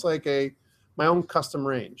maximum. Almost like my own custom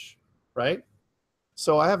range, right?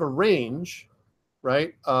 So I have a range,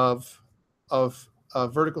 right, of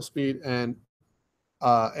vertical speed and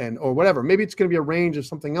or whatever. Maybe it's going to be a range of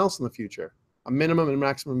something else in the future, a minimum and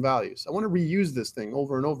maximum values. I want to reuse this thing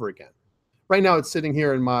over and over again. Right now it's sitting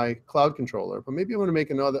here in my cloud controller, but maybe I want to make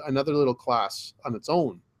another little class on its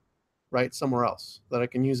own, right, somewhere else that I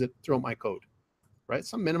can use it throughout my code, right?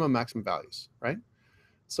 Some minimum, maximum values, right?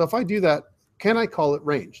 So if I do that, can I call it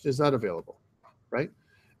ranged? Is that available, right?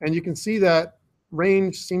 And you can see that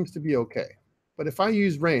range seems to be okay. But if I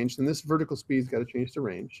use range, then this vertical speed's got to change to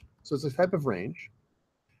range. So it's a type of range.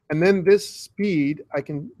 And then this speed I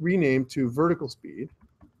can rename to vertical speed.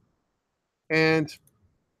 And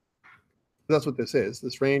that's what this is.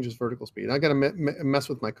 This range is vertical speed. I got to mess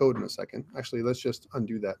with my code in a second. Actually, let's just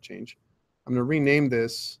undo that change. I'm going to rename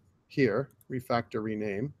this here, refactor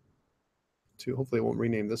rename to, hopefully it won't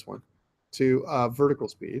rename this one, to vertical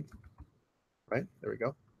speed, right? There we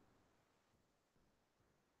go.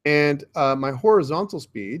 And my horizontal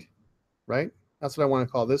speed, right? That's what I want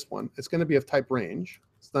to call this one. It's going to be of type range.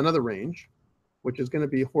 It's another range, which is going to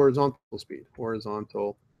be horizontal speed,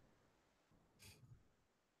 horizontal.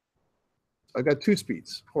 So I got two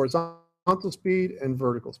speeds, horizontal speed and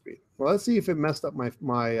vertical speed. Well, let's see if it messed up my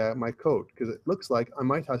code, because it looks like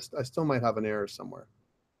I still might have an error somewhere.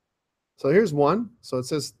 So here's one. So it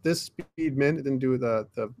says this speed min. It didn't do the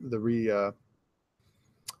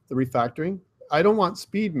refactoring. I don't want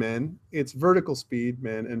speed min. It's vertical speed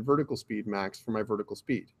min and vertical speed max for my vertical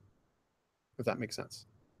speed, if that makes sense,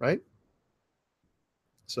 right?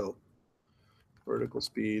 So vertical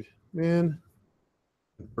speed min,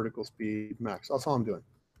 vertical speed max. That's all I'm doing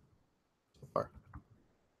so far.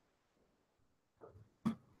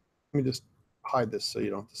 Let me just hide this so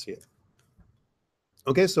you don't have to see it.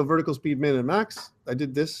 Okay, so vertical speed min and max. I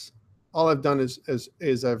did this. All I've done is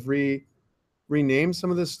I've renamed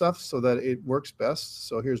some of this stuff so that it works best.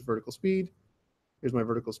 So here's vertical speed. Here's my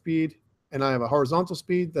vertical speed. And I have a horizontal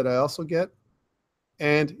speed that I also get.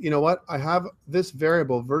 And you know what? I have this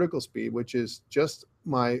variable vertical speed, which is just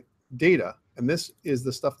my data. And this is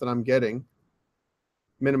the stuff that I'm getting,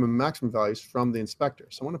 minimum and maximum values from the inspector.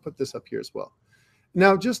 So I want to put this up here as well.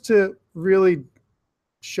 Now, just to really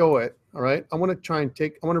show it, all right, I want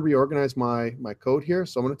to reorganize my code here.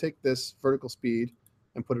 So I'm going to take this vertical speed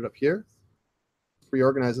and put it up here.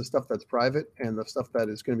 Reorganize the stuff that's private and the stuff that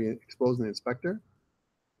is going to be exposed in the inspector.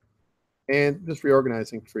 And just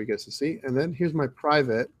reorganizing for you guys to see. And then here's my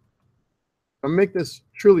private. I'm going to make this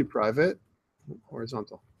truly private.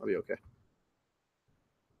 Horizontal. I'll be okay.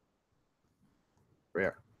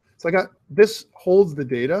 There. So I got this holds the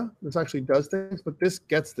data. This actually does things, but this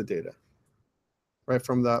gets the data, right,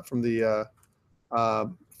 from the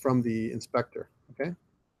inspector. Okay.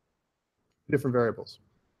 Different variables.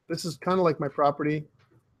 This is kind of like my property.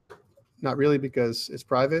 Not really, because it's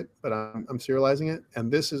private, but I'm serializing it.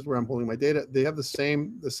 And this is where I'm holding my data. They have the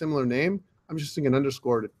similar name. I'm just using an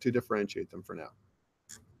underscore to differentiate them for now.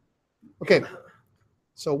 Okay.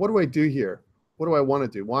 So what do I do here? What do I want to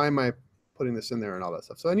do? Why am I putting this in there and all that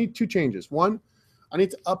stuff? So I need two changes. One, I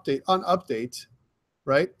need to update, on update,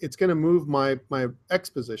 right? It's going to move my X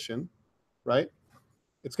position, right?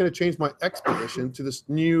 It's going to change my X position to this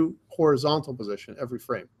new horizontal position every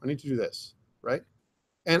frame. I need to do this, right?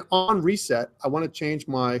 And on reset, I want to change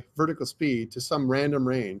my vertical speed to some random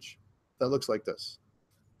range that looks like this.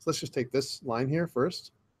 So let's just take this line here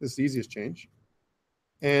first. This is the easiest change.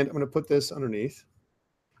 And I'm going to put this underneath.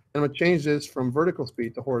 And I'm going to change this from vertical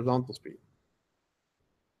speed to horizontal speed.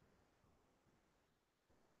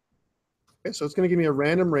 Okay, so it's going to give me a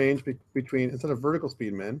random range between, instead of vertical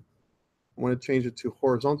speed min, I want to change it to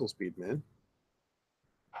horizontal speed min.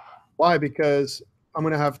 Why? Because I'm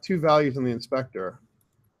going to have two values in the inspector,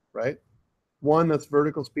 right? One that's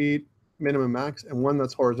vertical speed, minimum max, and one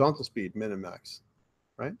that's horizontal speed, minimum max,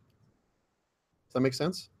 right? Does that make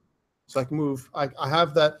sense? So I can move, I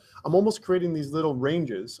have that, I'm almost creating these little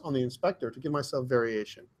ranges on the inspector to give myself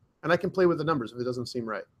variation. And I can play with the numbers if it doesn't seem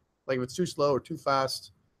right. Like if it's too slow or too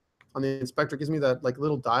fast on the inspector, it gives me that like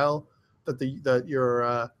little dial that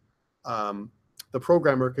the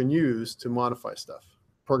programmer can use to modify stuff.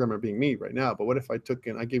 Programmer being me right now, but what if I took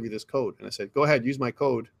and I gave you this code and I said, go ahead, use my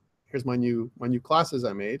code. Here's my new classes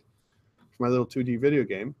I made for my little 2D video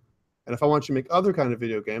game. And if I want you to make other kind of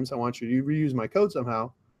video games, I want you to reuse my code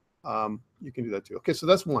somehow. You can do that too. Okay, so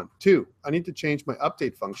that's one. Two, I need to change my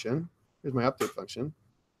update function. Here's my update function.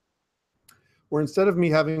 where instead of me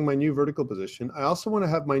having my new vertical position, I also want to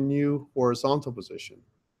have my new horizontal position.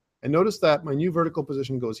 And notice that my new vertical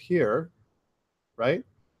position goes here, right?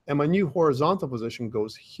 And my new horizontal position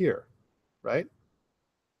goes here, right?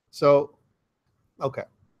 So, okay.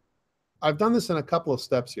 I've done this in a couple of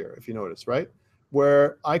steps here, if you notice, right?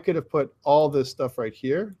 Where I could have put all this stuff right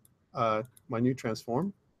here, my new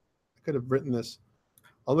transform. I could have written this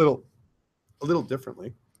a little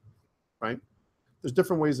differently, right? There's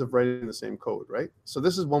different ways of writing the same code, right? So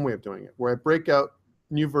this is one way of doing it, where I break out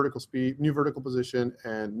new vertical speed, new vertical position,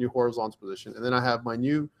 and new horizontal position, and then I have my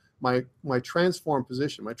new my transform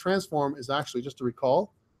position. My transform is actually, just to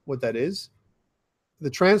recall what that is, the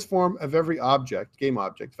transform of every object, game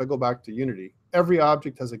object. If I go back to Unity, every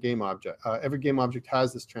object has a game object. Every game object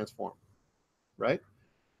has this transform, right?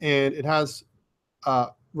 And it has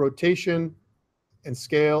rotation and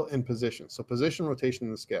scale and position. So position, rotation,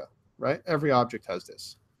 and scale, right? Every object has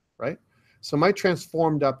this, right? So my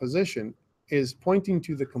transformed position is pointing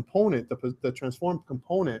to the component, the transformed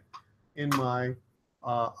component in my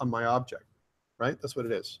on my object, right? That's what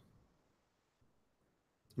it is.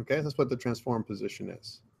 Okay, that's what the transform position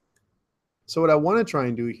is. So what I want to try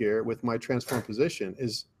and do here with my transform position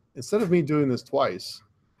is, instead of me doing this twice,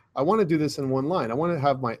 I want to do this in one line. I want to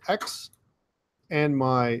have my X and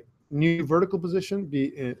my new vertical position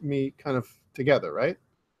be me kind of together, right?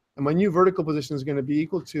 And my new vertical position is going to be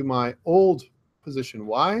equal to my old position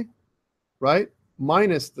Y, right?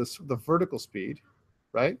 Minus the vertical speed,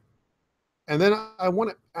 right? And then I want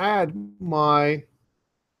to add my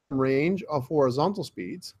range of horizontal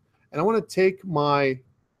speeds, and I want to take my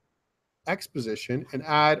X position and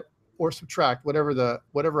add or subtract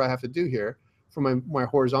whatever I have to do here from my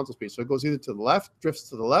horizontal speed. So it goes either to the left, drifts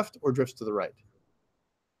to the left, or drifts to the right.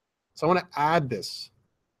 So I want to add this.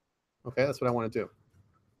 Okay, that's what I want to do.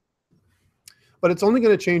 But it's only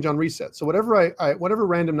going to change on reset. So whatever whatever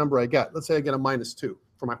random number I get, let's say I get a -2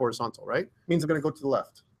 for my horizontal, right? Means I'm going to go to the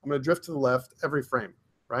left. I'm going to drift to the left every frame,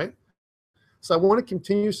 right? So I want to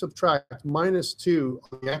continue to subtract -2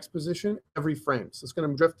 on the X position every frame. So it's going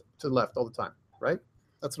to drift to the left all the time, right?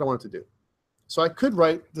 That's what I want it to do. So I could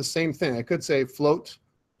write the same thing. I could say float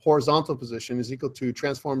horizontal position is equal to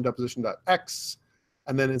transform position.x,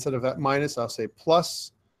 and then instead of that minus, I'll say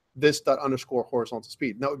plus this dot underscore horizontal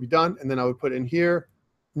speed. And that would be done, and then I would put in here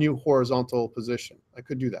new horizontal position. I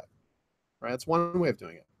could do that, right? That's one way of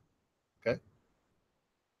doing it, okay?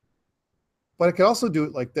 But I could also do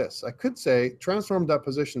it like this. I could say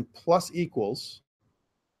transform.position plus equals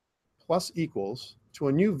to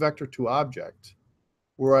a new vector2 object,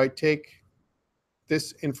 where I take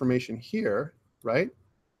this information here, right?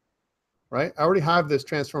 Right? I already have this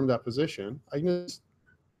transform.position. I can just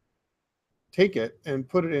take it and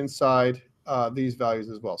put it inside these values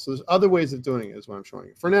as well. So there's other ways of doing it, is what I'm showing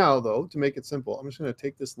you. For now, though, to make it simple, I'm just going to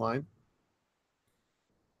take this line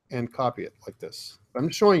and copy it like this. I'm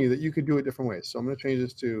just showing you that you could do it different ways. So I'm going to change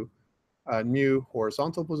this to a new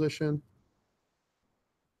horizontal position.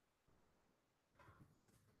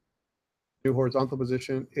 New horizontal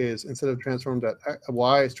position is, instead of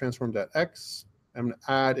transform.y, is transform.x. I'm going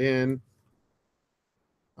to add in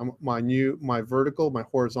my vertical, my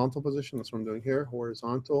horizontal position. That's what I'm doing here.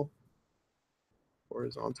 Horizontal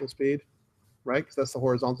speed, right? Because that's the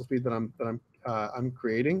horizontal speed that I'm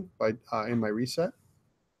creating by in my reset.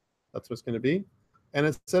 That's what it's going to be. And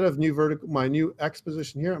instead of my new X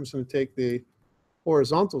position here, I'm just going to take the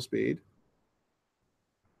horizontal speed,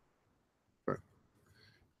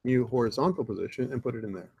 new horizontal position, and put it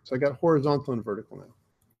in there. So I got horizontal and vertical now.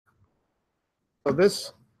 So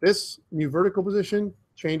this new vertical position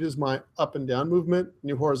changes my up and down movement.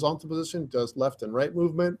 New horizontal position does left and right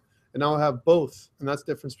movement. And now I have both. And that's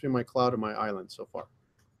the difference between my cloud and my island so far,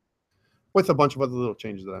 with a bunch of other little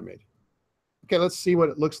changes that I made. Okay, let's see what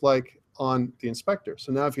it looks like on the inspector.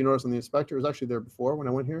 So now if you notice on the inspector, it was actually there before when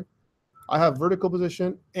I went here. I have vertical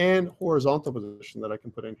position and horizontal position that I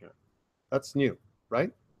can put in here. That's new,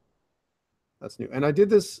 right? That's new. And I did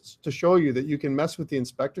this to show you that you can mess with the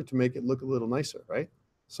inspector to make it look a little nicer, right?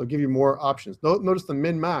 So give you more options. Notice the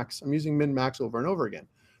min-max. I'm using min-max over and over again.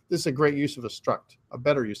 This is a great use of a struct, a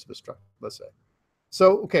better use of a struct, let's say.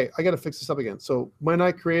 So, okay, I got to fix this up again. So when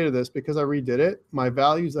I created this, because I redid it, my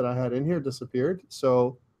values that I had in here disappeared.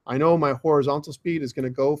 So I know my horizontal speed is going to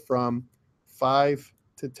go from 5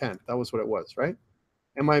 to 10. That was what it was, right?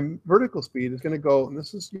 And my vertical speed is going to go, and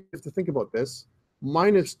this is, you have to think about this,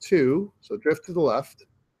 -2, so drift to the left,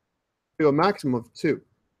 to a maximum of 2.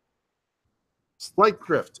 Slight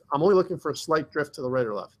drift. I'm only looking for a slight drift to the right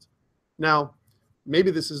or left. Now,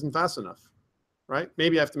 maybe this isn't fast enough, right?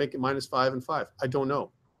 Maybe I have to make it -5 and 5. I don't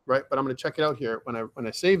know, right? But I'm going to check it out here when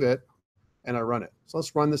I save it. and I run it. So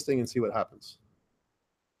let's run this thing and see what happens.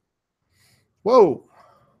 Whoa,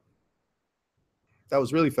 that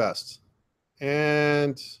was really fast.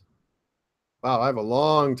 And wow, I have a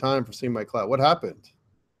long time for seeing my cloud. What happened?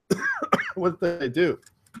 What did I do?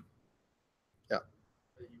 Yeah.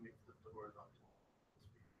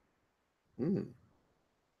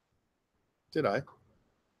 Did I?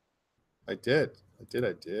 I did. I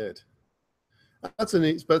did. That's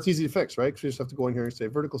but it's easy to fix, right? Because you just have to go in here and say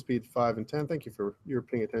vertical speed 5 and 10. Thank you for your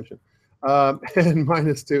paying attention. And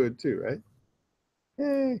 -2 and 2, right?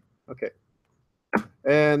 Yay. Okay.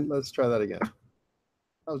 And let's try that again.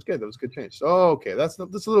 That was good. That was a good change. So, okay, that's a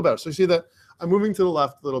little better. So you see that I'm moving to the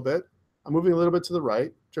left a little bit. I'm moving a little bit to the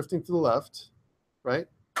right, drifting to the left, right?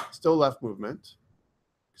 Still left movement.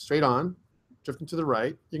 Straight on, drifting to the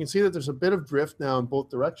right. You can see that there's a bit of drift now in both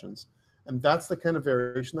directions. And that's the kind of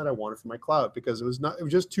variation that I wanted for my cloud, because it was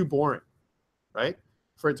just too boring, right?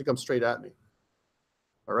 For it to come straight at me.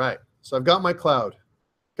 All right, so I've got my cloud,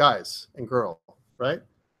 guys and girl, right?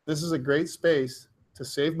 This is a great space to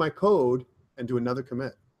save my code and do another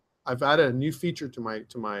commit. I've added a new feature to my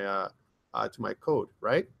code,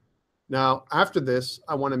 right? Now, after this,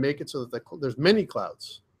 I want to make it so that there's many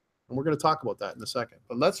clouds, and we're going to talk about that in a second.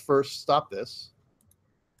 But let's first stop this.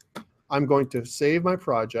 I'm going to save my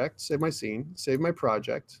project, save my scene, save my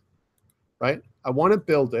project, right? I want to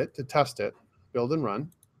build it to test it, build and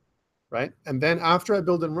run, right? And then after I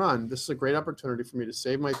build and run, this is a great opportunity for me to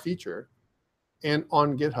save my feature and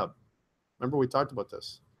on GitHub. Remember, we talked about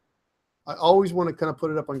this. I always want to kind of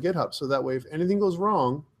put it up on GitHub, so that way if anything goes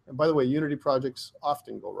wrong, and by the way, Unity projects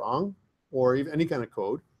often go wrong, or even any kind of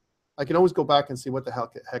code, I can always go back and see what the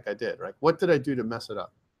heck I did, right? What did I do to mess it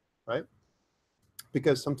up, right?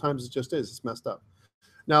 Because sometimes it just is, it's messed up.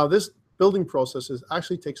 Now, this building process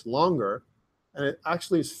actually takes longer, and it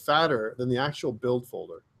actually is fatter than the actual build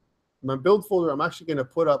folder. My build folder, I'm actually going to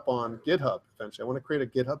put up on GitHub eventually. I want to create a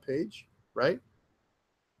GitHub page, right?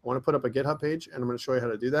 I want to put up a GitHub page, and I'm going to show you how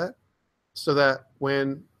to do that, so that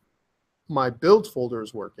when my build folder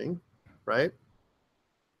is working, right,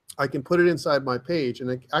 I can put it inside my page.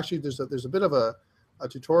 And actually, there's a bit of a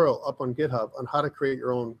tutorial up on GitHub on how to create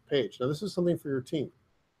your own page. Now, this is something for your team.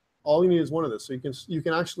 All you need is one of this, so you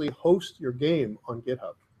can actually host your game on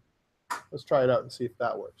GitHub. Let's try it out and see if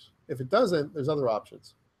that works. If it doesn't, there's other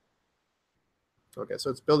options. Okay, so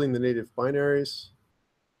it's building the native binaries.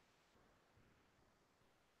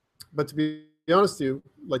 But to be honest with you,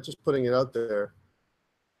 like just putting it out there,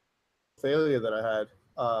 failure that I had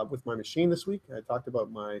with my machine this week, I talked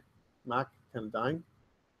about my Mac kind of dying.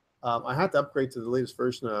 I had to upgrade to the latest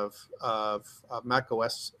version of Mac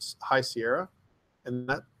OS High Sierra, and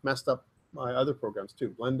that messed up my other programs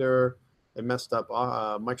too. Blender, it messed up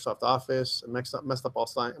Microsoft Office, it messed up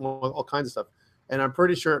all kinds of stuff. And I'm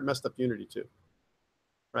pretty sure it messed up Unity too,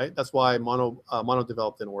 right? That's why Mono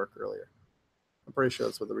Develop didn't work earlier. I'm pretty sure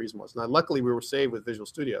that's what the reason was. Now, luckily, we were saved with Visual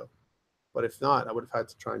Studio, but if not, I would have had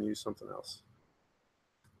to try and use something else.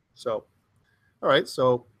 So, all right,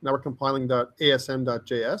 so now we're compiling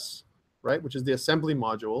 .asm.js, right, which is the assembly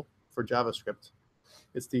module for JavaScript.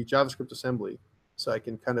 It's the JavaScript assembly, so I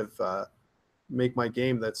can kind of make my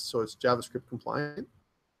game so it's JavaScript compliant.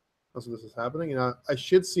 So this is happening, and I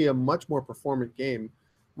should see a much more performant game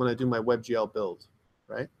when I do my WebGL build,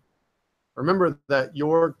 right? Remember that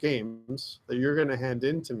your games that you're going to hand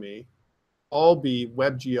in to me all be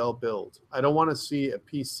WebGL build. I don't want to see a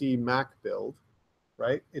PC Mac build,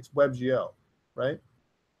 right? It's WebGL, right?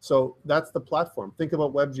 So that's the platform. Think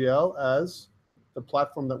about WebGL as the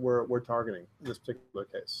platform that we're targeting in this particular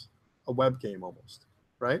case, a web game almost,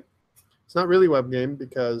 right? It's not really a web game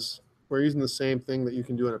because we're using the same thing that you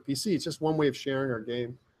can do on a PC. It's just one way of sharing our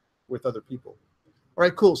game with other people. All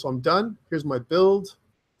right, cool. So I'm done. Here's my build.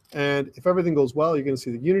 And if everything goes well, you're going to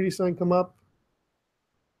see the Unity sign come up.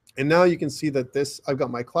 And now you can see that I've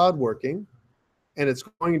got my cloud working, and it's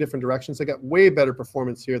going in different directions. I got way better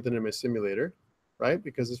performance here than in my simulator, right?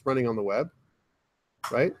 Because it's running on the web,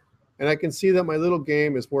 right? And I can see that my little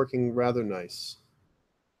game is working rather nice.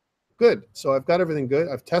 Good. So I've got everything good.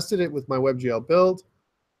 I've tested it with my WebGL build.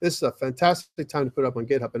 This is a fantastic time to put it up on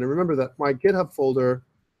GitHub. And remember that my GitHub folder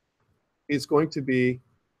is going to be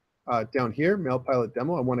down here, MailPilot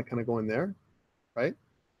demo. I want to kind of go in there, right?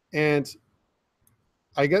 And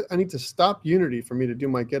I need to stop Unity for me to do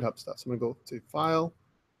my GitHub stuff. So I'm going to go to File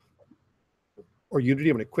or Unity.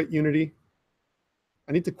 I'm going to quit Unity.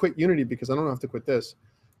 I need to quit Unity because I don't have to quit this,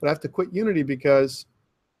 but I have to quit Unity because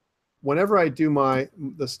whenever I do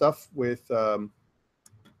the stuff with that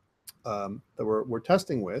we're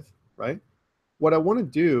testing with, right? What I want to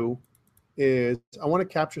do is I want to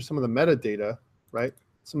capture some of the metadata, right?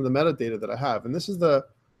 some of the metadata that I have. And this is the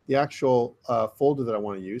actual folder that I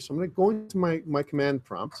want to use. So I'm going to go into my command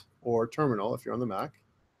prompt or terminal if you're on the Mac.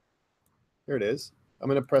 Here it is. I'm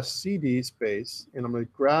going to press CD space, and I'm going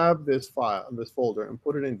to grab this file, this folder, and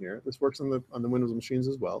put it in here. This works on the Windows machines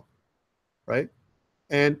as well, right?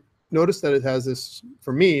 And notice that it has this,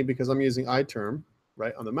 for me, because I'm using iTerm,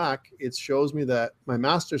 right, on the Mac, it shows me that my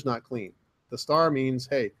master's not clean. The star means,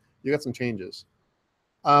 hey, you got some changes.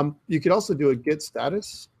 You could also do a git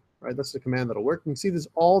status, right? That's the command that'll work. You can see there's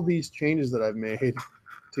all these changes that I've made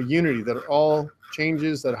to Unity that are all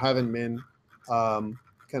changes that haven't been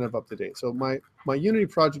kind of up to date. So my Unity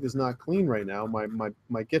project is not clean right now,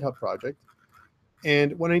 my GitHub project.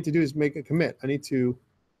 And what I need to do is make a commit. I need to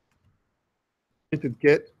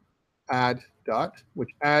git add dot, which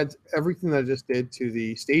adds everything that I just did to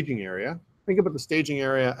the staging area. Think about the staging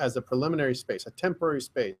area as a preliminary space, a temporary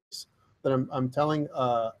space that I'm telling,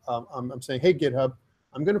 I'm saying, hey GitHub,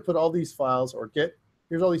 I'm going to put all these files, or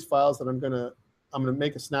here's all these files that I'm going to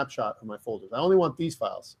make a snapshot of my folders. I only want these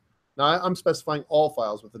files. Now I'm specifying all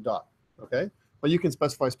files with a dot, okay? But you can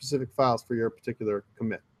specify specific files for your particular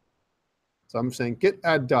commit. So I'm saying git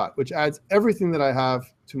add dot, which adds everything that I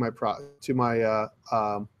have to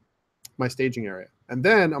my staging area. And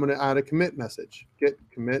then I'm going to add a commit message, git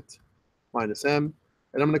commit -m, and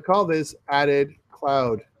I'm going to call this added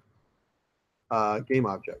cloud game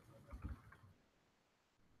object.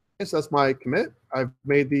 Okay, so that's my commit. I've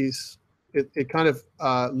made these, it kind of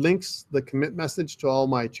links the commit message to all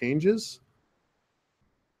my changes.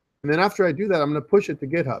 And then after I do that, I'm going to push it to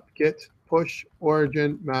GitHub, git push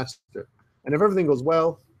origin master. And if everything goes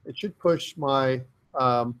well, it should push my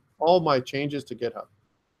all my changes to GitHub.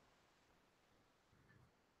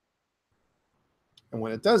 And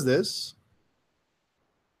when it does this,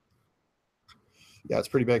 yeah, it's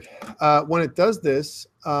pretty big. When it does this,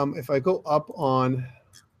 if I go up on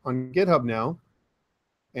GitHub now,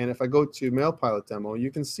 and if I go to MailPilot demo,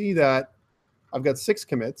 you can see that I've got 6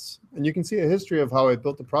 commits, and you can see a history of how I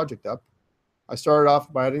built the project up. I started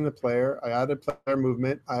off by adding the player. I added player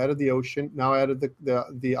movement. I added the ocean. Now I added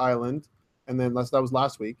the island, and then that was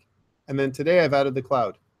last week. And then today I've added the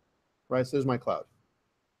cloud, right? So there's my cloud,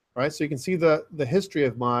 right? So you can see the history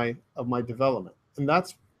of my development, and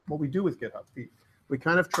that's what we do with GitHub. We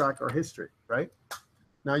kind of track our history, right?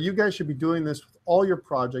 Now you guys should be doing this with all your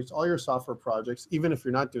projects, all your software projects, even if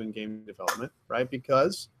you're not doing game development, right?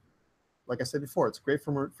 Because, like I said before, it's great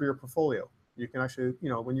for your portfolio. You can actually,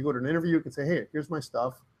 when you go to an interview, you can say, hey, here's my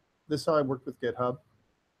stuff. This is how I worked with GitHub.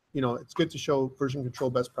 It's good to show version control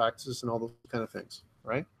best practices and all those kind of things,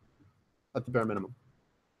 right? At the bare minimum.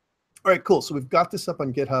 All right, cool. So we've got this up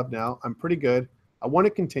on GitHub now. I'm pretty good. I want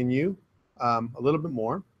to continue a little bit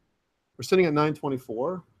more. We're sitting at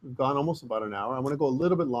 9:24. We've gone almost about an hour. I want to go a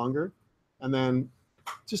little bit longer and then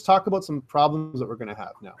just talk about some problems that we're going to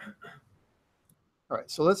have now. All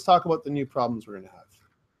right, so let's talk about the new problems we're going to have.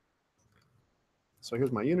 So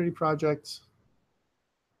here's my Unity project.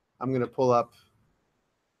 I'm going to pull up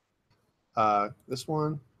this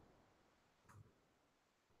one.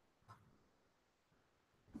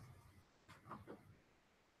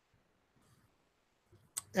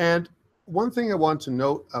 And one thing I want to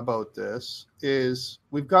note about this is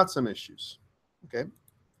we've got some issues, okay?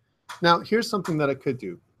 Now, here's something that I could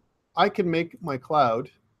do. I can make my cloud,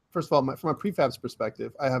 first of all, from a prefabs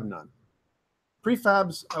perspective, I have none.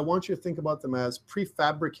 Prefabs, I want you to think about them as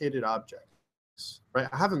prefabricated objects, right?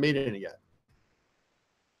 I haven't made any yet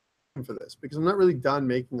for this because I'm not really done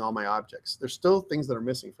making all my objects. There's still things that are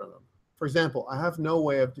missing from them. For example, I have no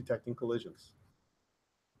way of detecting collisions.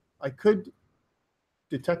 I could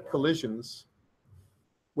detect collisions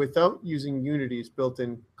without using Unity's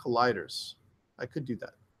built-in colliders. I could do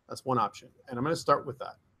that. That's one option. And I'm going to start with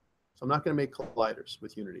that. So I'm not going to make colliders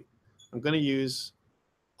with Unity. I'm going to use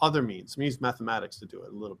other means. I'm going to use mathematics to do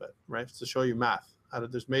it a little bit, right? To show you math.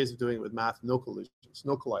 There's ways of doing it with math, no collisions,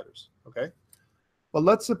 no colliders, okay? But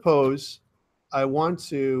let's suppose I want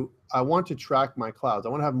to track my clouds. I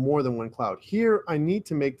want to have more than one cloud. Here, I need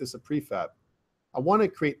to make this a prefab. I want to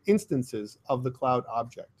create instances of the cloud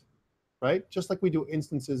object, right? Just like we do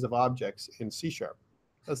instances of objects in C#.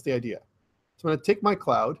 That's the idea. So I'm going to take my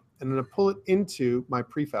cloud and I'm going to pull it into my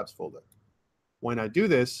prefabs folder. When I do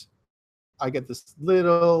this, I get this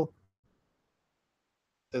little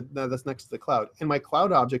that's next to the cloud. And my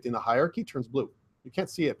cloud object in the hierarchy turns blue. You can't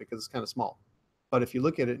see it because it's kind of small. But if you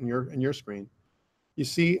look at it in your screen, you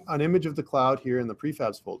see an image of the cloud here in the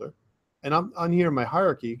prefabs folder. And on here in my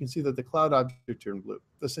hierarchy, you can see that the cloud object turned blue.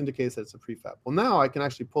 This indicates that it's a prefab. Well, now I can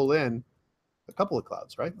actually pull in a couple of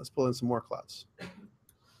clouds, right? Let's pull in some more clouds.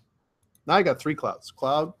 Now I got 3 clouds,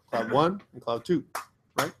 cloud 1, and cloud 2,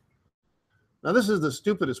 Now, this is the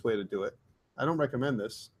stupidest way to do it. I don't recommend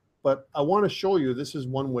this, but I want to show you this is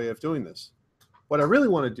one way of doing this. What I really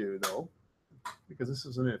want to do, though, because this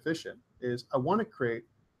is inefficient, is I want to create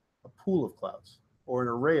a pool of clouds or an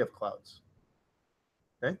array of clouds,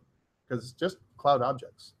 okay? Because it's just cloud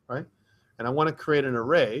objects, right? And I want to create an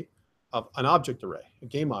array of an object array, a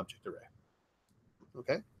game object array,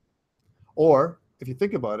 okay? Or if you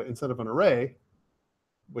think about it, instead of an array,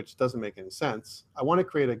 which doesn't make any sense, I want to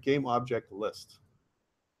create a game object list,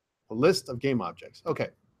 a list of game objects. Okay.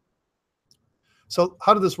 So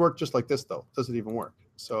how did this work just like this, though? Does it even work?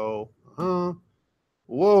 So,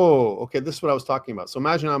 whoa, okay, this is what I was talking about. So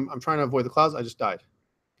imagine I'm trying to avoid the clouds. I just died.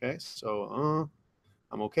 Okay, so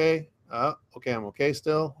I'm okay. Okay, I'm okay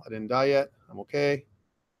still. I didn't die yet. I'm okay.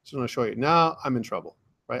 Just want to show you. Now I'm in trouble,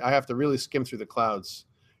 right? I have to really skim through the clouds.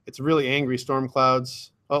 It's really angry storm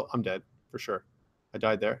clouds. Oh, I'm dead for sure. I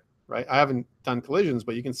died there, right? I haven't done collisions,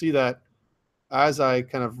 but you can see that as I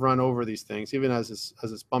kind of run over these things, even as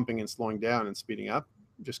it's bumping and slowing down and speeding up,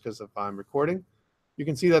 just because if I'm recording, you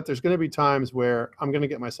can see that there's going to be times where I'm going to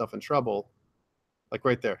get myself in trouble, like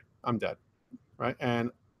right there. I'm dead, right? And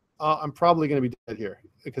I'm probably going to be dead here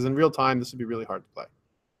because in real time, this would be really hard to play.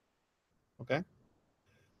 Okay.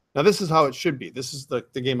 Now, this is how it should be. This is the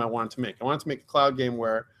game I wanted to make. I wanted to make a cloud game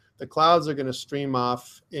where the clouds are going to stream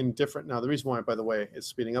off in different. Now, the reason why, by the way, it's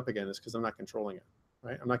speeding up again is because I'm not controlling it,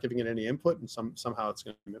 right? I'm not giving it any input, and somehow it's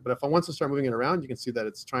going to. But if I want to start moving it around, you can see that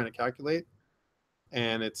it's trying to calculate,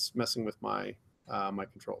 and it's messing with my my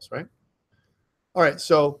controls, right? All right.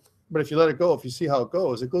 So, but if you let it go, if you see how it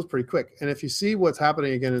goes pretty quick. And if you see what's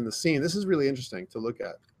happening again in the scene, this is really interesting to look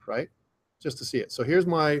at, right? Just to see it. So here's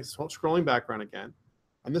my scrolling background again.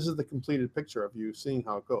 And this is the completed picture of you seeing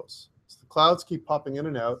how it goes. So the clouds keep popping in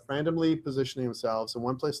and out, randomly positioning themselves in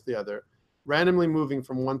one place to the other, randomly moving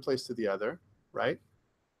from one place to the other, right?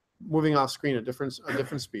 Moving off screen at different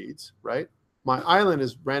speeds, right? My island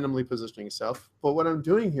is randomly positioning itself. But what I'm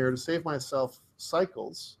doing here to save myself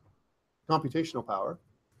cycles, computational power,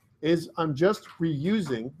 is I'm just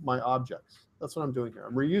reusing my objects. That's what I'm doing here.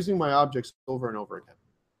 I'm reusing my objects over and over again,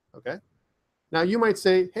 okay? Now you might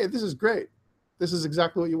say, hey, this is great. This is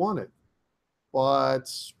exactly what you wanted. But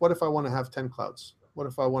what if I want to have 10 clouds? What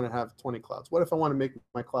if I want to have 20 clouds? What if I want to make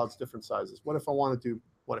my clouds different sizes? What if I want to do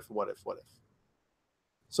what if?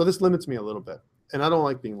 So this limits me a little bit, and I don't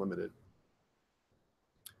like being limited.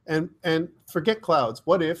 And forget clouds.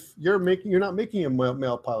 What if you're not making a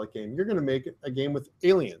MailPilot game? You're going to make a game with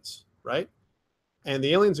aliens, right? And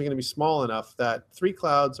the aliens are going to be small enough that 3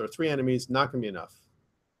 clouds or 3 enemies not going to be enough.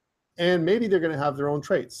 And maybe they're going to have their own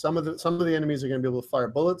traits. Some of the enemies are going to be able to fire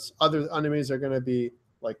bullets. Other enemies are going to be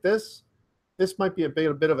like this. This might be a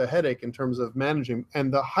bit of a headache in terms of managing.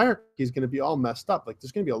 And the hierarchy is going to be all messed up. Like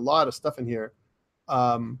there's going to be a lot of stuff in here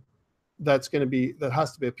that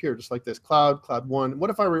has to appear just like this. Cloud 1. What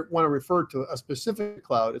if I want to refer to a specific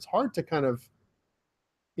cloud? It's hard to kind of,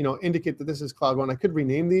 indicate that this is cloud 1. I could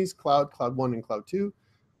rename these cloud 1 and cloud 2,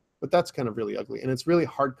 but that's kind of really ugly. And it's really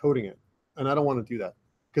hard coding it. And I don't want to do that.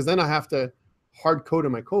 Because then I have to hard code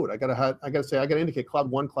in my code. I gotta indicate cloud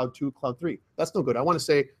 1, cloud 2, cloud 3. That's no good. I want to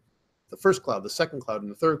say the first cloud, the second cloud, and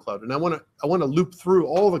the third cloud. And I want to loop through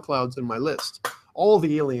all the clouds in my list, all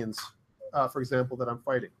the aliens, for example, that I'm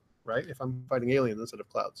fighting, right? If I'm fighting aliens instead of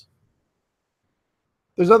clouds.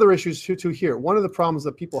 There's other issues too here. One of the problems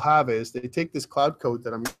that people have is they take this cloud code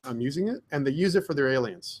that I'm using it and they use it for their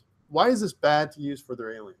aliens. Why is this bad to use for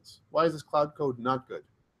their aliens? Why is this cloud code not good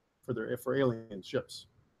for alien ships?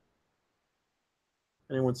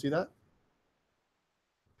 Anyone see that?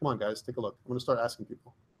 Come on, guys, take a look. I'm going to start asking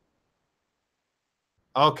people.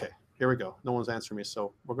 Okay, here we go. No one's answering me,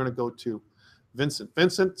 so we're going to go to Vincent.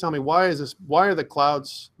 Vincent, tell me, why are the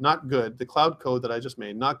clouds not good, the cloud code that I just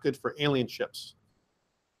made, not good for alien ships?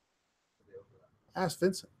 Ask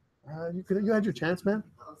Vincent. You had your chance, man.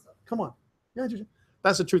 Come on. You had your chance.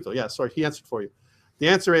 That's the truth, though. Yeah, sorry, he answered for you. The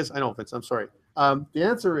answer is, I know, Vincent, I'm sorry. The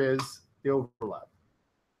answer is the overlap.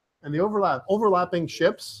 And the overlapping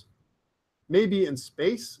ships, maybe in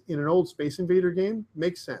space, in an old Space Invader game,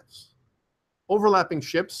 makes sense. Overlapping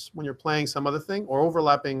ships when you're playing some other thing, or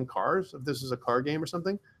overlapping cars, if this is a car game or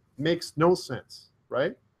something, makes no sense,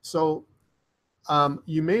 right? So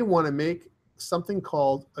you may want to make something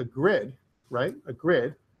called a grid, right? A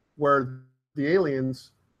grid where the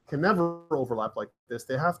aliens can never overlap like this.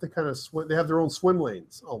 They have to kind of they have their own swim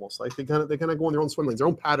lanes, almost like they kind of go on their own swim lanes, their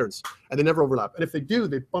own patterns, and they never overlap. And if they do,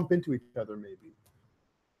 they bump into each other maybe,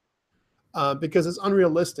 because it's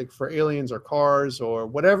unrealistic for aliens or cars or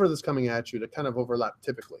whatever that's coming at you to kind of overlap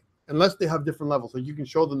typically, unless they have different levels. So you can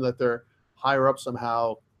show them that they're higher up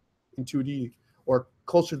somehow in 2D or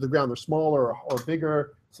closer to the ground. They're smaller or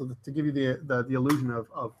bigger, so that, to give you the illusion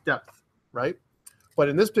of depth, right? But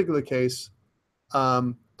in this particular case,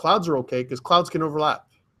 clouds are okay because clouds can overlap,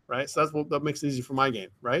 right? So that makes it easy for my game,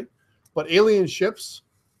 right? But alien ships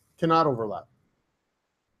cannot overlap,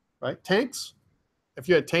 right? Tanks, if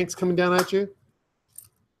you had tanks coming down at you,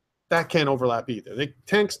 that can't overlap either.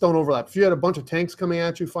 Tanks don't overlap. If you had a bunch of tanks coming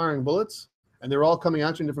at you firing bullets, and they're all coming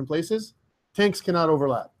at you in different places, tanks cannot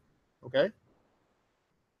overlap, okay?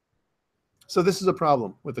 So this is a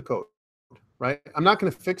problem with the code, right? I'm not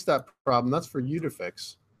going to fix that problem. That's for you to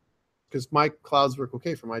fix because my clouds work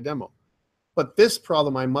okay for my demo. But this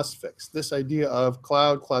problem I must fix. This idea of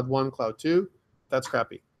cloud 1, cloud 2, that's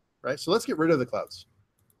crappy, right? So let's get rid of the clouds.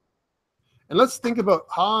 And let's think about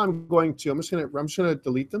how I'm just gonna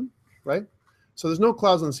delete them, right? So there's no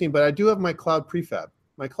clouds on the scene, but I do have my cloud prefab.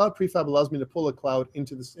 My cloud prefab allows me to pull a cloud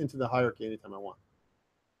into the hierarchy anytime I want.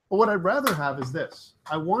 But what I'd rather have is this.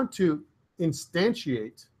 I want to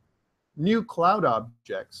instantiate new cloud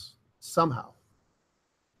objects somehow.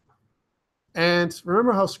 And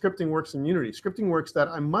remember how scripting works in Unity. Scripting works that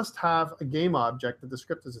I must have a game object that the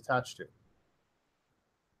script is attached to.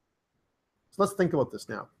 So let's think about this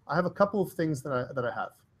now. I have a couple of things that I have.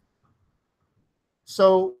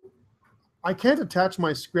 So I can't attach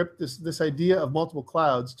my script, this idea of multiple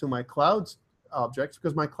clouds, to my clouds objects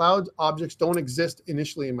because my cloud objects don't exist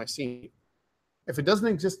initially in my scene. If it doesn't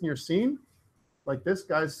exist in your scene, like this,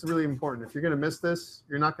 guys, it's really important. If you're going to miss this,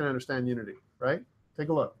 you're not going to understand Unity, right? Take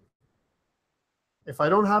a look. If I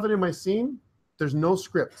don't have it in my scene, there's no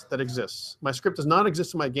script that exists. My script does not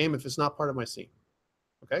exist in my game if it's not part of my scene.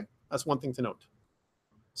 Okay? That's one thing to note.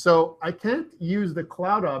 So I can't use the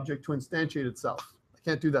cloud object to instantiate itself. I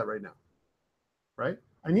can't do that right now. Right?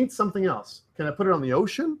 I need something else. Can I put it on the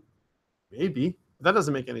ocean? Maybe. But that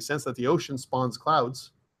doesn't make any sense that the ocean spawns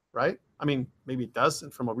clouds, right? I mean, maybe it does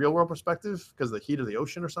from a real world perspective because of the heat of the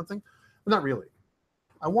ocean or something, but not really.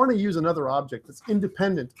 I want to use another object that's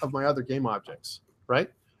independent of my other game objects,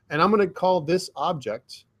 right? And I'm going to call this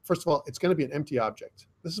object, first of all, it's going to be an empty object.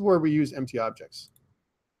 This is where we use empty objects.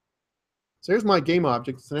 So here's my game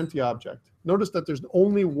object. It's an empty object. Notice that there's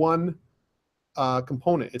only one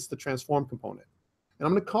component. It's the transform component. And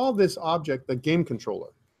I'm going to call this object the game controller.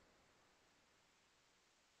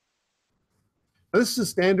 Now, this is a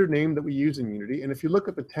standard name that we use in Unity. And if you look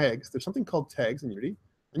at the tags, there's something called tags in Unity.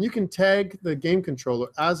 And you can tag the game controller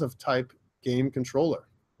as of type game controller,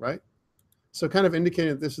 right? So kind of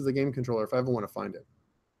indicating that this is the game controller if I ever want to find it.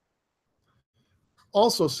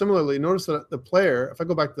 Also, similarly, notice that the player, if I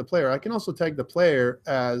go back to the player, I can also tag the player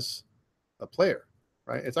as a player,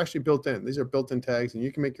 right? It's actually built in. These are built-in tags, and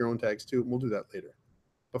you can make your own tags too. We'll do that later.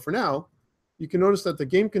 But for now, you can notice that the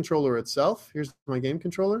game controller itself, here's my game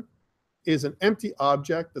controller, is an empty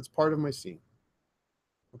object that's part of my scene,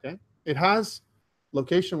 okay? It has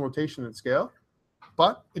location, rotation, and scale,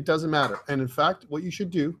 but it doesn't matter. And in fact, what you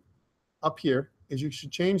should do up here is you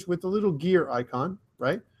should change with the little gear icon,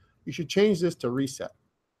 right? You should change this to reset.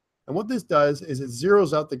 And what this does is it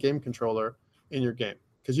zeroes out the game controller in your game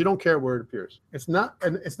because you don't care where it appears. It's not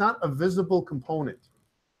a visible component.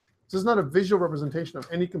 This is not a visual representation of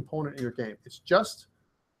any component in your game. It's just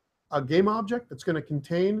a game object that's going to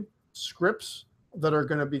contain scripts that are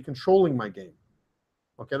going to be controlling my game.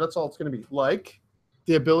 Okay, that's all it's going to be. Like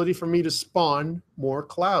the ability for me to spawn more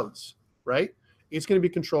clouds, right? It's going to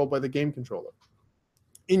be controlled by the game controller.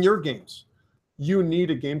 In your games, you need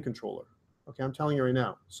a game controller. Okay, I'm telling you right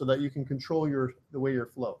now, so that you can control the way your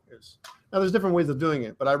flow is. Now, there's different ways of doing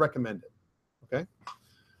it, but I recommend it. Okay.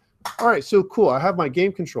 All right, so cool. I have my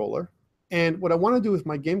game controller, and what I want to do with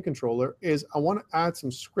my game controller is I want to add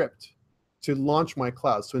some script to launch my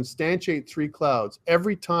clouds, to instantiate 3 clouds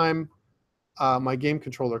every time my game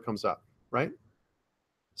controller comes up, right?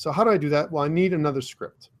 So how do I do that? Well, I need another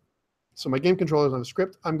script. So my game controller is on a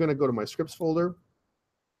script. I'm going to go to my scripts folder.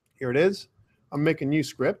 Here it is. I'll make a new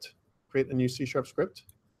script, create a new C# script,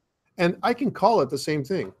 and I can call it the same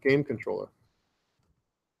thing, game controller.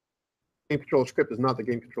 Game controller script is not the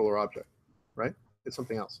game controller object, right? It's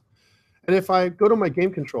something else. And if I go to my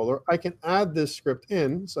game controller, I can add this script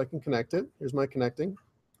in, so I can connect it. Here's my connecting.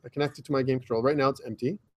 I connect it to my game controller. Right now it's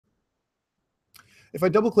empty. If I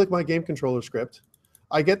double click my game controller script,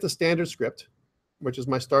 I get the standard script, which is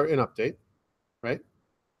my start and update, right?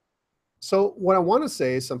 So what I want to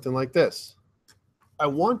say is something like this. I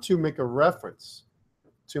want to make a reference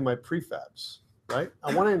to my prefabs, right?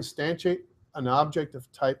 I want to instantiate an object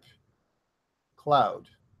of type cloud,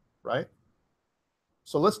 right?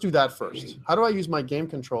 So let's do that first. How do I use my game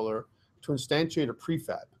controller to instantiate a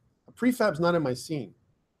prefab? A prefab's not in my scene,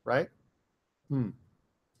 right? Can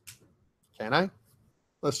I?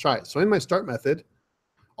 Let's try it. So in my start method,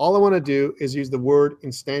 all I want to do is use the word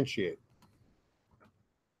instantiate.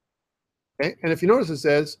 Okay? And if you notice, it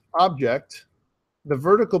says object, the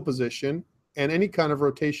vertical position, and any kind of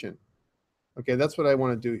rotation. Okay, that's what I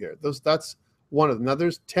want to do here. That's one of them. Now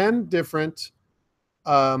there's 10 different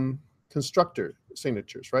constructor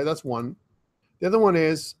signatures, right? That's one. The other one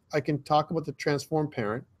is I can talk about the transform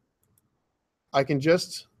parent. I can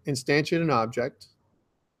just instantiate an object,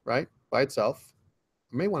 right, by itself.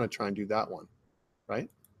 I may want to try and do that one, right?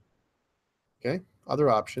 Okay, other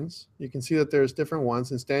options. You can see that there's different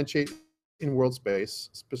ones. Instantiate in world space,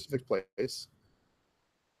 specific place.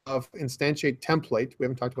 Of instantiate template. We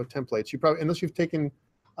haven't talked about templates. You probably, unless you've taken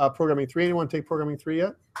programming 3. Anyone take programming 3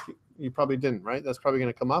 yet? You probably didn't, right? That's probably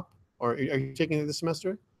going to come up. Or are you taking it this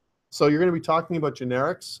semester? So you're going to be talking about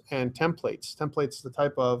generics and templates. Templates is the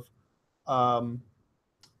type of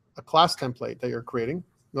a class template that you're creating.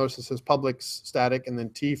 Notice it says public static and then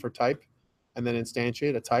T for type, and then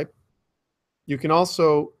instantiate a type. You can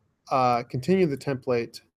also continue the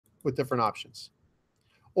template with different options.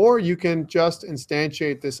 Or you can just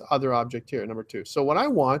instantiate this other object here, number 2. So what I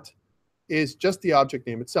want is just the object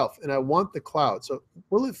name itself, and I want the cloud. So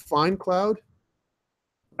will it find cloud?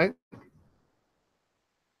 Right?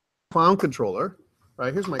 Cloud controller,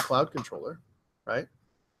 right? Here's my cloud controller, right?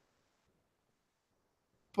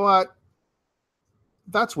 But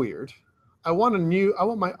that's weird. I want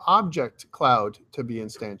my object cloud to be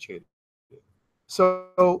instantiated.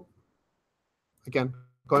 So again,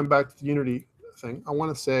 going back to the Unity thing, I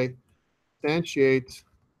want to say instantiate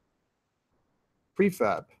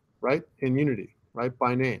prefab, right, in Unity, right,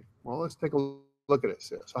 by name. Well, let's take a look at this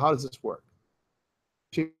here. So how does this work?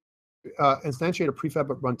 Instantiate a prefab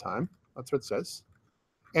at runtime. That's what it says.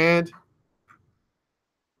 And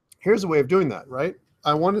here's a way of doing that, right?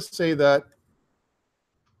 I want to say that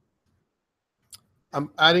I'm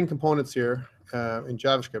adding components here in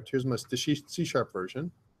JavaScript. Here's the C# version,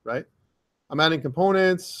 right? I'm adding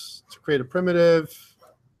components to create a primitive,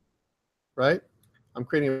 right? I'm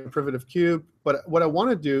creating a primitive cube. But what I want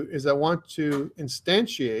to do is I want to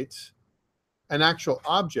instantiate an actual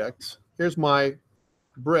object. Here's my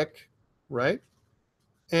brick, right?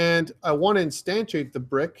 And I want to instantiate the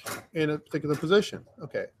brick in a particular position.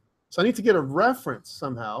 Okay. So I need to get a reference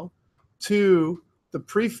somehow to the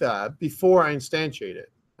prefab before I instantiate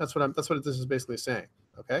it. That's what this is basically saying.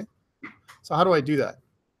 Okay. So how do I do that?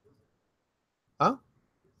 Huh?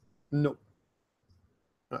 No.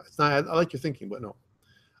 It's not. I like your thinking, but no.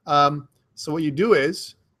 So what you do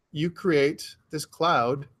is you create this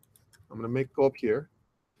cloud. I'm going to go up here,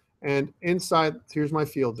 and inside here's my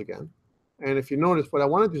fields again. And if you notice, what I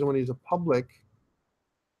want to do is I want to use a public.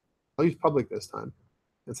 I'll use public this time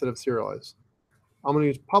instead of serialized. I'm going to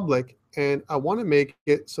use public, and I want to make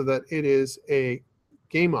it so that it is a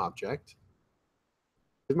game object.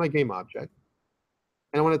 Here's my game object.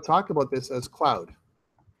 And I want to talk about this as cloud.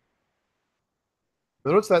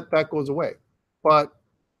 Notice that goes away. But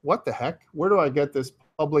what the heck? Where do I get this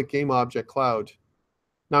public game object cloud?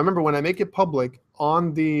 Now remember, when I make it public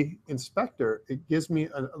on the inspector, it gives me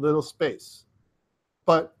a little space.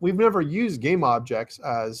 But we've never used game objects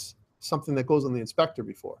as something that goes on the inspector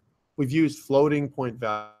before. We've used floating point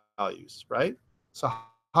values, right? So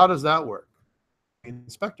how does that work?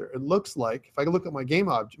 Inspector. It looks like, if I look at my game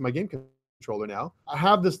controller now, I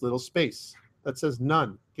have this little space that says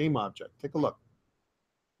none, game object. Take a look.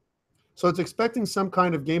 So it's expecting some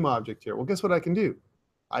kind of game object here. Well, guess what I can do?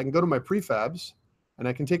 I can go to my prefabs, and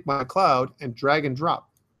I can take my cloud and drag and drop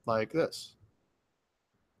like this.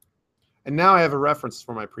 And now I have a reference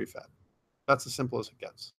for my prefab. That's as simple as it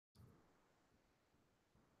gets.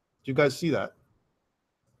 Do you guys see that?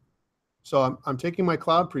 So I'm taking my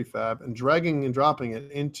cloud prefab and dragging and dropping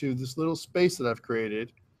it into this little space that I've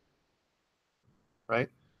created, right?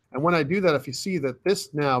 And when I do that, if you see that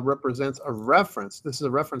this now represents a reference, this is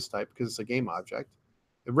a reference type because it's a game object.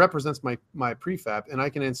 It represents my prefab, and I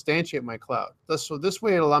can instantiate my cloud. So this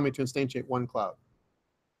way, it'll allow me to instantiate one cloud.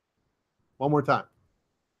 One more time.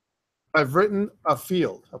 I've written a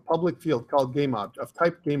field, a public field called game object, of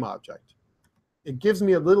type game object. It gives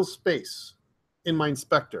me a little space in my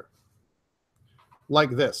inspector,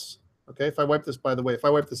 like this. Okay, if I wipe this, by the way, if I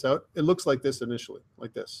wipe this out, it looks like this initially,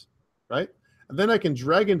 like this, right? And then I can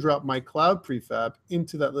drag and drop my cloud prefab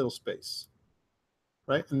into that little space,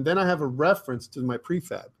 right? And then I have a reference to my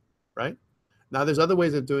prefab, right? Now there's other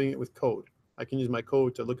ways of doing it with code. I can use my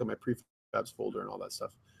code to look at my prefabs folder and all that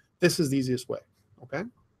stuff. This is the easiest way, okay?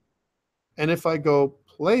 And if I go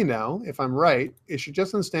play now, if I'm right, it should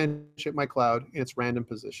just instantiate my cloud in its random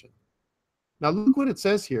position. Now look what it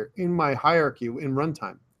says here in my hierarchy in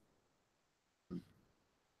runtime.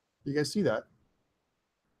 You guys see that?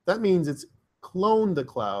 That means it's cloned the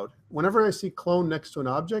cloud. Whenever I see clone next to an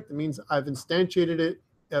object, it means I've instantiated it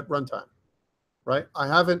at runtime, right? I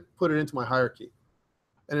haven't put it into my hierarchy.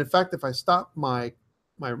 And in fact, if I stop my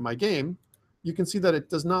game, you can see that it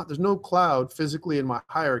does not, there's no cloud physically in my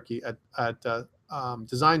hierarchy at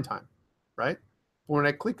design time, right? But when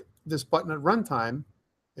I click this button at runtime,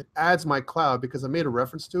 it adds my cloud because I made a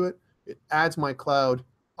reference to it. It adds my cloud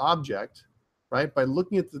object, right? By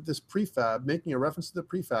looking at this prefab, making a reference to the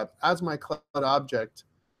prefab, adds my cloud object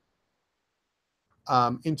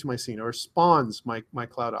into my scene, or spawns my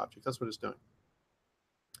cloud object. That's what it's doing.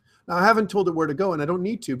 Now, I haven't told it where to go, and I don't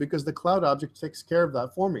need to because the cloud object takes care of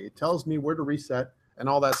that for me. It tells me where to reset and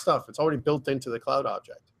all that stuff. It's already built into the cloud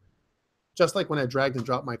object. Just like when I dragged and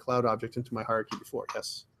dropped my cloud object into my hierarchy before.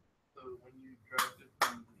 Yes? So when you dragged it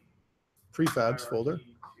from the prefabs folder. to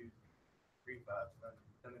prefabs,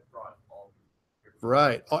 then it brought all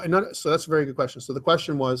Right. Oh, and so that's a very good question. So the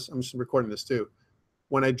question was, I'm just recording this too.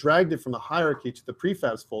 When I dragged it from the hierarchy to the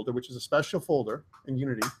prefabs folder, which is a special folder in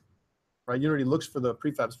Unity, right? Unity looks for the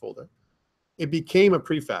prefabs folder. It became a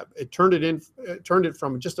prefab. It turned it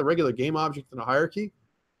from just a regular game object in a hierarchy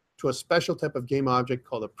to a special type of game object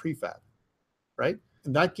called a prefab, right?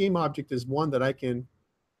 And that game object is one that I can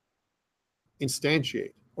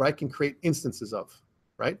instantiate, or I can create instances of,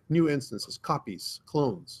 right? New instances, copies,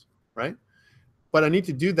 clones, right? But I need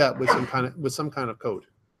to do that with some kind of code,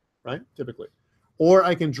 right? Typically. Or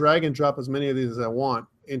I can drag and drop as many of these as I want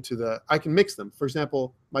into I can mix them. For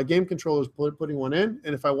example, my game controller is putting one in,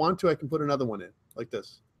 and if I want to, I can put another one in, like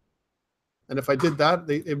this. And if I did that,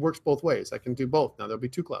 it works both ways. I can do both. Now there'll be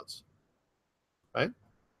two clouds, right?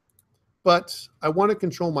 But I want to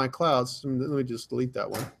control my clouds. Let me just delete that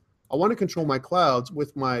one. I want to control my clouds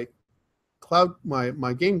with my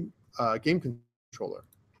game controller.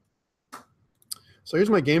 So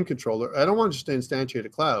here's my game controller. I don't want to just instantiate a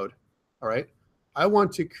cloud, all right? I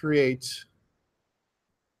want to create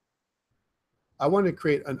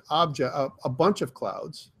an object, a bunch of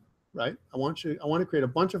clouds, right? I want to create a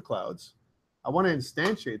bunch of clouds. I want to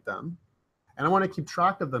instantiate them, and I want to keep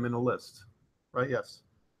track of them in a list, right? Yes.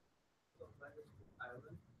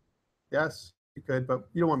 Yes, you could, but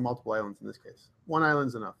you don't want multiple islands in this case. One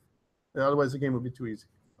island's enough. Otherwise, the game would be too easy.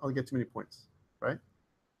 I'll get too many points, right?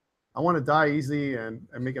 I want to die easily and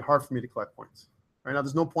make it hard for me to collect points. Right now,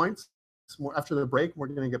 there's no points. After the break, we're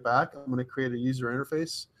going to get back. I'm going to create a user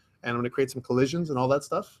interface, and I'm going to create some collisions and all that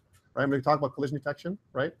stuff. Right? I'm going to talk about collision detection,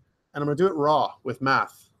 right? And I'm going to do it raw with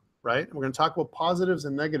math, right? And we're going to talk about positives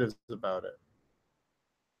and negatives about it.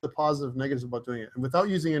 The positive, negatives about doing it, and without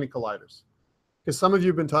using any colliders. Because some of you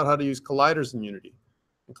have been taught how to use colliders in Unity.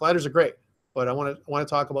 And colliders are great, but I want to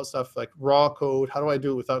talk about stuff like raw code. How do I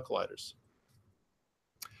do it without colliders?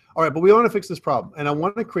 All right, but we want to fix this problem, and I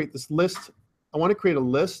want to create this list. I want to create a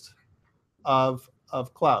list of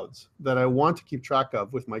clouds that I want to keep track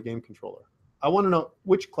of with my game controller. I want to know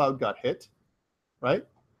which cloud got hit, right?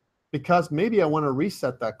 Because maybe I want to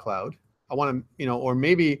reset that cloud. I want to, or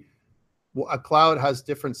maybe a cloud has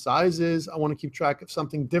different sizes. I want to keep track of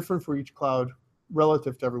something different for each cloud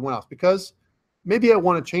relative to everyone else. Because maybe I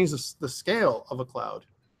want to change the scale of a cloud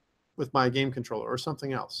with my game controller or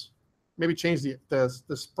something else. Maybe change the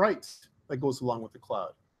sprite that goes along with the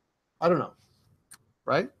cloud. I don't know,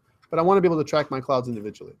 right? But I want to be able to track my clouds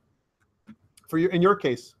individually. In your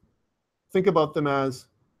case, think about them as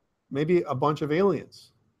maybe a bunch of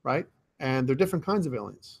aliens, right? And they're different kinds of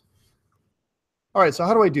aliens. All right, so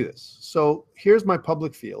how do I do this? So here's my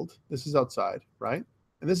public field. This is outside, right?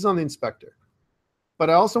 And this is on the inspector. But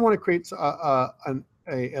I also want to create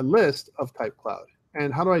a list of type cloud.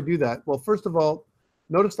 And how do I do that? Well, first of all,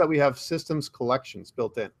 notice that we have systems collections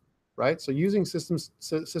built in, right? So using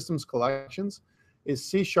systems collections is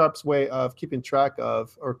C#'s way of keeping track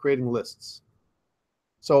of or creating lists.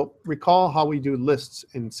 So recall how we do lists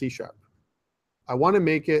in C#. I want to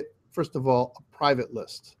make it, first of all, a private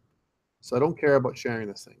list. So I don't care about sharing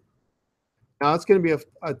this thing. Now it's going to be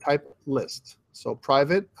a type list. So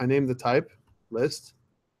private, I name the type list,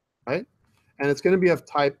 right? And it's going to be of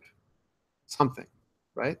type something,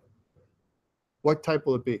 right? What type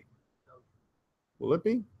will it be? Will it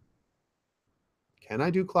be? Can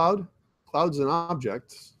I do cloud? Cloud's an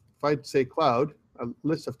object. If I say cloud, a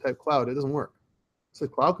list of type cloud, it doesn't work. It's a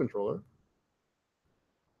cloud controller.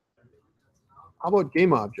 How about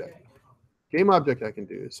game object? Game object I can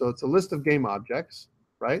do. So it's a list of game objects,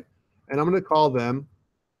 right? And I'm going to call them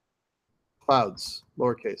clouds,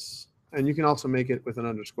 lowercase. And you can also make it with an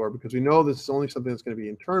underscore because we know this is only something that's going to be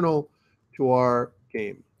internal to our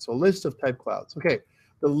game. So list of type clouds. Okay,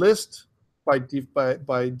 the list by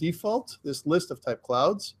default, this list of type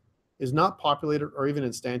clouds is not populated or even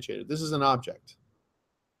instantiated. This is an object.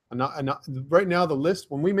 Right now, the list,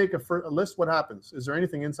 when we make a list, what happens? Is there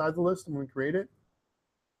anything inside the list when we create it?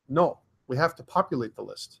 No, we have to populate the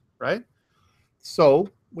list, right? So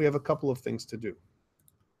we have a couple of things to do.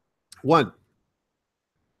 One,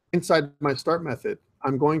 inside my start method,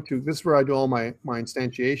 I'm going to, this is where I do all my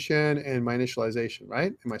instantiation and my initialization,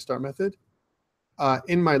 right? In my start method.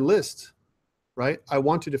 In my list, right, I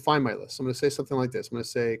want to define my list. I'm going to say something like this. I'm going to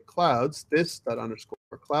say clouds,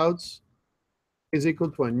 this._clouds is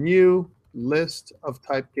equal to a new list of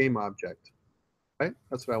type game object, right?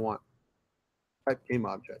 That's what I want, type game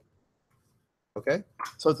object. Okay,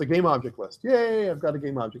 so it's a game object list. Yay, I've got a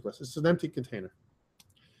game object list. It's an empty container.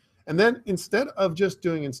 And then instead of just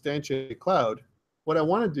doing instantiate cloud, what I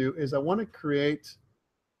want to do is I want to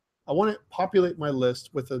populate my list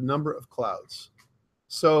with a number of clouds.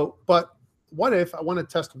 So, but what if I want to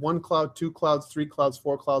test 1 cloud, 2 clouds, 3 clouds,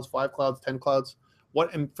 4 clouds, 5 clouds, 10 clouds?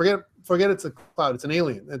 What, and forget it's a cloud. It's an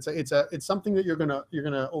alien. It's something that you're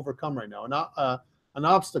gonna overcome right now. Not an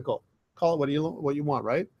obstacle. Call it what you want,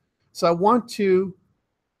 right? So I want to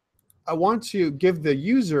give the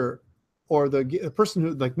user or the person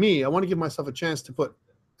who, like me, I want to give myself a chance to put,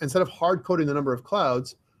 instead of hard coding the number of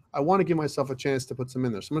clouds, I want to give myself a chance to put some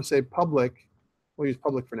in there. So I'm going to say public. We'll use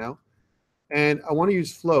public for now, and I want to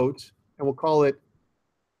use float, and we'll call it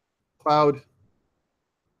cloud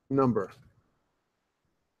number.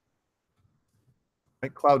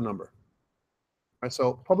 Right, cloud number. All right,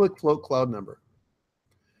 so public float cloud number.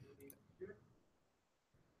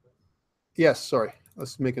 Yes, sorry.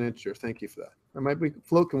 Let's make an integer. Thank you for that. That might be,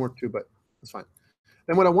 float can work too, but that's fine.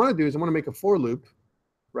 Then what I want to do is I want to make a for loop,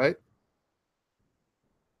 right?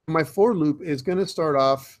 My for loop is going to start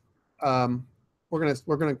off. We're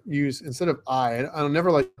gonna use, instead of I don't never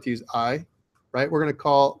like to use I, right? We're going to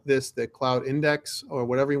call this the cloud index or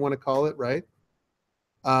whatever you want to call it, right?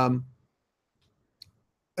 It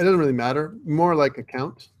doesn't really matter. More like a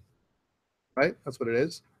count, right? That's what it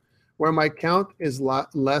is. Where my count is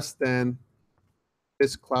less than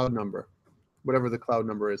this cloud number, whatever the cloud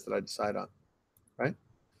number is that I decide on, right?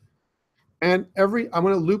 And I'm going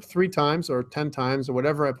to loop 3 times or 10 times or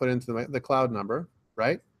whatever I put into the cloud number,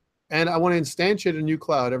 right? And I want to instantiate a new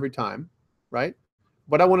cloud every time, right?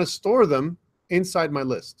 But I want to store them inside my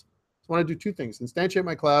list. So I want to do 2 things: instantiate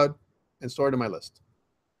my cloud and store it in my list.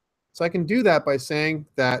 So I can do that by saying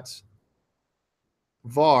that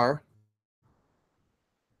var,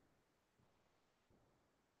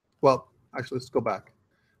 well, actually, let's go back.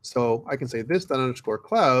 So I can say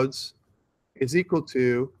this._clouds is equal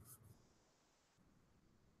to,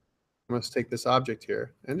 I'm going to take this object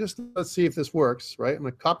here and just let's see if this works, right? I'm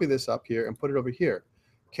going to copy this up here and put it over here.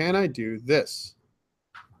 Can I do this?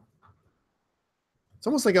 It's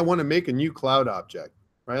almost like I want to make a new cloud object,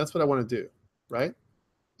 right? That's what I want to do, right?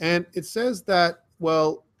 And it says that,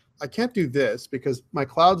 well, I can't do this because my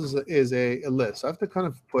clouds is a list. So I have to kind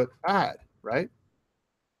of put add, right?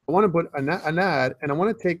 I want to put an add, and I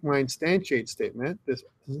want to take my instantiate statement, this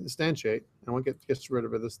instantiate, and I want to get rid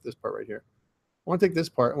of this part right here. I want to take this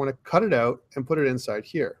part, I want to cut it out and put it inside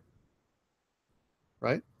here,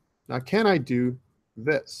 right? Now, can I do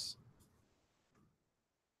this?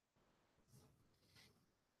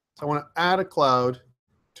 So I want to add a cloud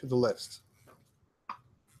to the list.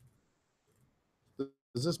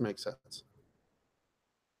 Does this make sense?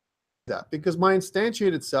 That because my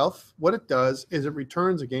instantiate itself, what it does is it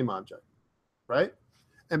returns a game object, right?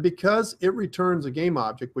 And because it returns a game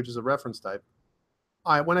object, which is a reference type,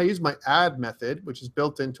 when I use my add method, which is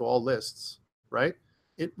built into all lists, right?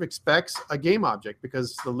 It expects a game object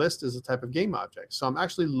because the list is a type of game object. So I'm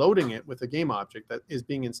actually loading it with a game object that is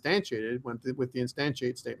being instantiated with the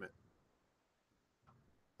instantiate statement.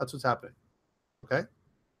 That's what's happening, okay?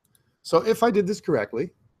 So if I did this correctly,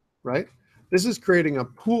 right, this is creating a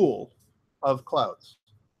pool of clouds,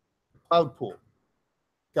 cloud pool.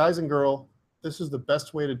 Guys and girl, this is the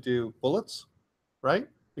best way to do bullets, right?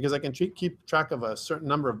 Because I can keep track of a certain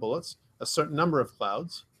number of bullets, a certain number of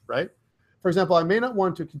clouds, right? For example, I may not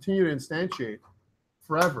want to continue to instantiate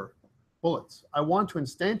forever bullets. I want to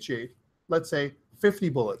instantiate, let's say, 50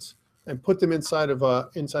 bullets and put them inside of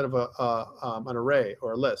an array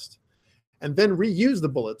or a list, and then reuse the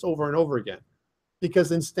bullets over and over again. Because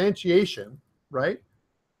instantiation, right,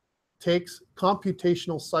 takes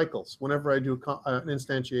computational cycles whenever I do an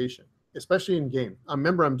instantiation, especially in game.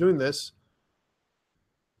 Remember, I'm doing this.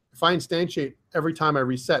 If I instantiate every time I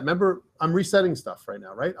reset, remember, I'm resetting stuff right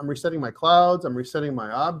now, right? I'm resetting my clouds, I'm resetting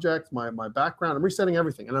my objects, my background, I'm resetting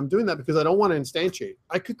everything. And I'm doing that because I don't want to instantiate.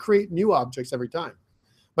 I could create new objects every time,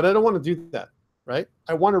 but I don't want to do that, right?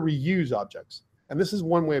 I want to reuse objects. And this is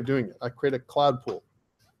one way of doing it. I create a cloud pool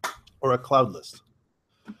or a cloud list.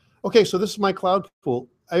 Okay, so this is my cloud pool.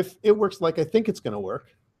 If it works like I think it's going to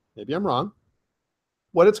work, maybe I'm wrong.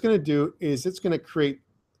 What it's going to do is it's going to create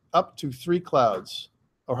up to 3 clouds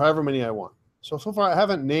or however many I want. So far I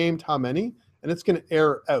haven't named how many, and it's going to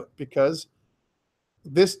error out because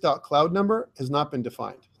this .cloud number has not been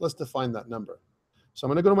defined. Let's define that number. So I'm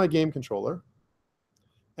going to go to my game controller,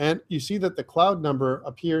 and you see that the cloud number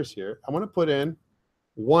appears here. I want to put in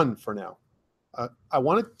 1 for now. I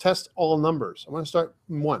want to test all numbers. I want to start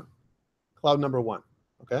 1, cloud number 1,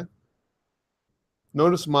 okay?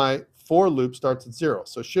 Notice my for loop starts at 0,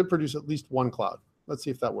 so it should produce at least 1 cloud. Let's see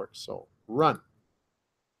if that works. So run.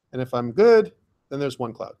 And if I'm good, then there's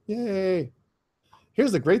 1 cloud. Yay.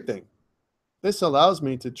 Here's the great thing. This allows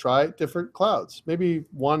me to try different clouds. Maybe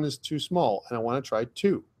 1 is too small and I want to try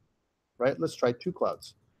 2, right? Let's try 2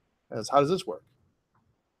 clouds. How does this work?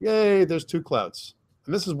 Yay, there's 2 clouds.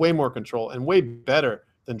 And this is way more control and way better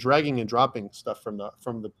than dragging and dropping stuff from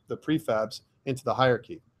the prefabs into the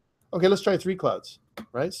hierarchy. Okay, let's try 3 clouds,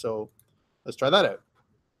 right? So let's try that out.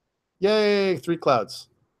 Yay, 3 clouds.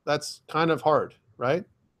 That's kind of hard, right?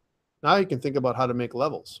 Now you can think about how to make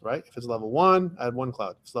levels, right? If it's level 1, add 1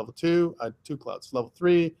 cloud. If it's level 2, add 2 clouds. Level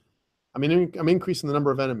 3, I'm increasing the number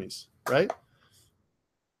of enemies, right?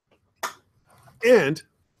 And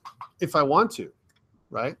if I want to,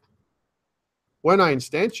 right? When I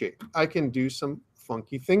instantiate, I can do some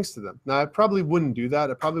funky things to them. Now, I probably wouldn't do that.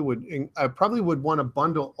 I probably would want to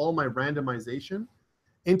bundle all my randomization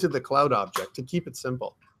into the cloud object to keep it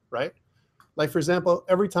simple, right? Like, for example,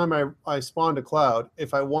 every time I spawned a cloud,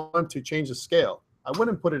 if I want to change the scale, I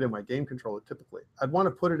wouldn't put it in my game controller typically. I'd want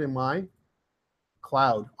to put it in my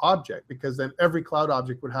cloud object, because then every cloud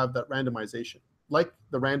object would have that randomization, like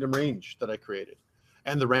the random range that I created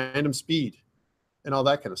and the random speed and all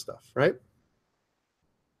that kind of stuff, right?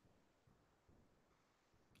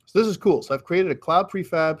 So this is cool. So I've created a cloud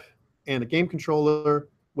prefab and a game controller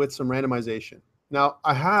with some randomization. Now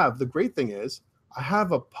the great thing is I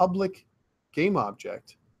have a public game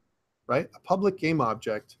object, right? A public game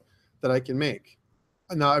object that I can make.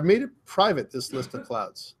 Now I've made it private, this list of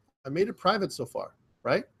clouds. I made it private so far,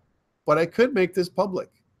 right? But I could make this public,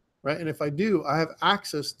 right? And if I do, I have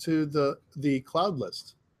access to the cloud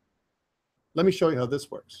list. Let me show you how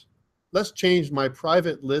this works. Let's change my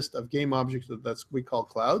private list of game objects that we call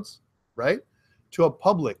clouds, right, to a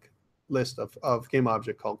public list of game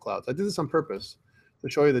object called clouds. I did this on purpose to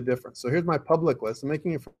show you the difference. So here's my public list. I'm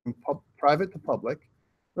making it from private to public.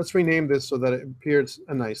 Let's rename this so that it appears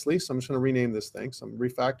nicely. So I'm just going to rename this thing. So I'm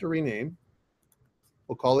refactor rename.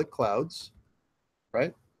 We'll call it clouds,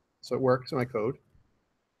 right? So it works in my code.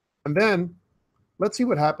 And then let's see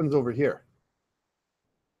what happens over here.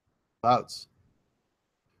 Clouds.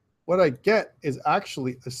 What I get is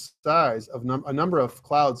actually a size of a number of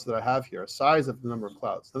clouds that I have here, a size of the number of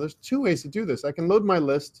clouds. Now there's 2 ways to do this. I can load my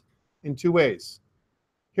list in 2 ways.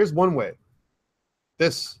 Here's one way.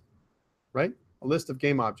 This, right? A list of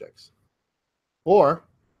game objects. Or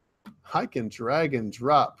I can drag and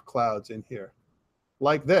drop clouds in here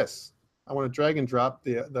like this. I want to drag and drop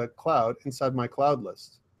the cloud inside my cloud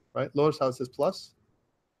list, right? Notice how it says plus.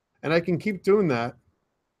 And I can keep doing that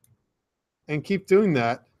and keep doing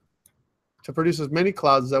that to produce as many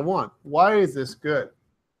clouds as I want. Why is this good?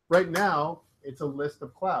 Right now, it's a list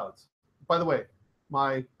of clouds. By the way,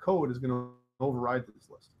 my code is going to override this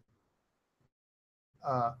list.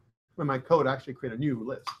 When my code actually create a new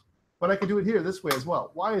list. But I can do it here this way as well.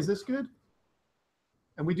 Why is this good?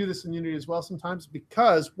 And we do this in Unity as well sometimes,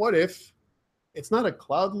 because what if it's not a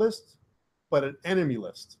cloud list, but an enemy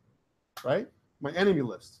list, right? My enemy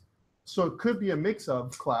list. So it could be a mix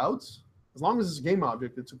of clouds. As long as it's a game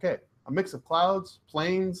object, it's okay. A mix of clouds,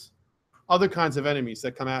 planes, other kinds of enemies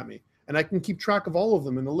that come at me. And I can keep track of all of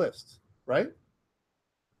them in the list, right?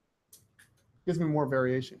 Gives me more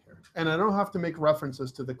variation here. And I don't have to make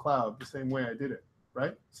references to the cloud the same way I did it,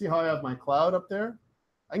 right? See how I have my cloud up there?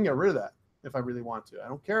 I can get rid of that if I really want to. I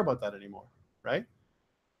don't care about that anymore, right?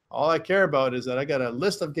 All I care about is that I got a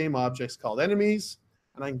list of game objects called enemies,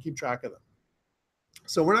 and I can keep track of them.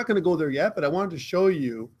 So we're not going to go there yet, but I wanted to show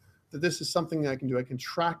you that this is something that I can do. I can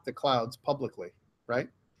track the clouds publicly, right?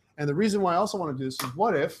 And the reason why I also want to do this is,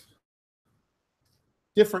 what if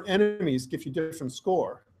different enemies give you different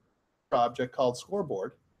score? Object called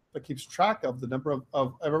scoreboard that keeps track of the number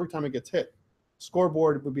of every time it gets hit.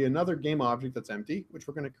 Scoreboard would be another game object that's empty, which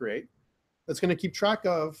we're going to create, that's going to keep track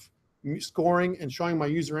of scoring and showing my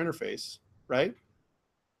user interface, right?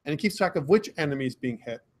 And it keeps track of which enemy is being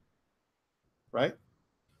hit, right?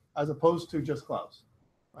 As opposed to just clouds,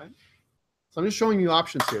 right? So I'm just showing you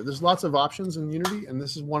options here. There's lots of options in Unity, and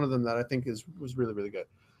this is one of them that I think was really, really good.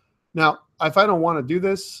 Now, if I don't want to do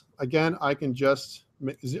this, again, I can do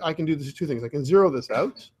these two things. I can zero this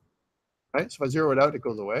out, right? So if I zero it out, it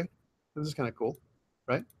goes away. This is kind of cool,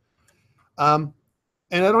 right? And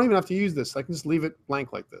I don't even have to use this. I can just leave it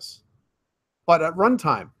blank like this. But at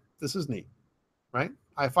runtime, this is neat, right?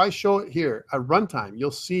 If I show it here at runtime,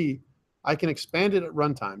 you'll see I can expand it at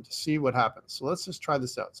runtime to see what happens. So let's just try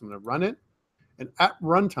this out. So I'm going to run it. And at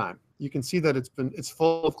runtime, you can see that it's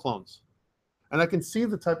full of clones. And I can see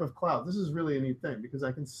the type of cloud. This is really a neat thing because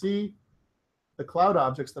I can see the cloud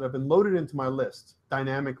objects that have been loaded into my list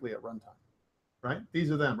dynamically at runtime, right?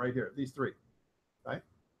 These are them right here, these three, right?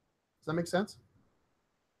 Does that make sense?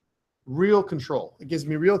 Real control. It gives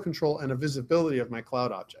me real control and a visibility of my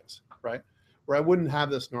cloud objects, right? Where I wouldn't have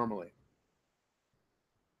this normally.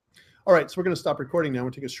 All right, so we're going to stop recording now. I'm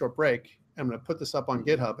going to take a short break. I'm going to put this up on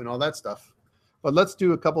GitHub and all that stuff. But let's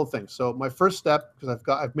do a couple of things. So my first step, because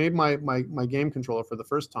I've made my game controller for the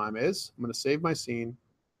first time, is I'm going to save my scene.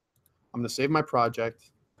 I'm going to save my project,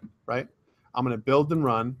 right? I'm going to build and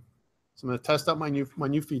run. So I'm going to test out my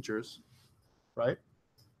new features, right?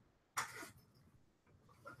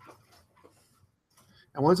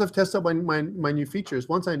 And once I've tested out my new features,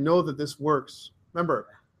 once I know that this works, remember,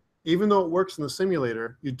 even though it works in the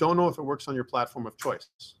simulator, you don't know if it works on your platform of choice.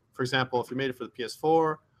 For example, if you made it for the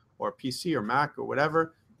PS4 or PC or Mac or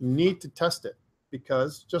whatever, you need to test it.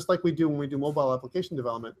 Because just like we do when we do mobile application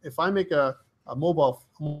development, if I make a mobile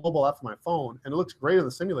app for my phone and it looks great on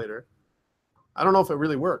the simulator, I don't know if it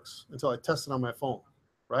really works until I test it on my phone,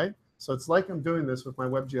 right? So it's like I'm doing this with my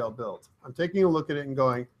WebGL build. I'm taking a look at it and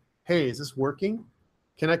going, hey, is this working?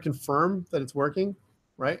 Can I confirm that it's working,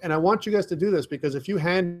 right? And I want you guys to do this because if you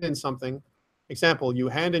hand in something, example, you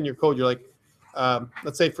hand in your code, you're like,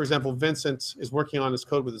 let's say, for example, Vincent is working on his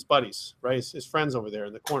code with his buddies, right? His friends over there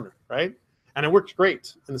in the corner, right? And it works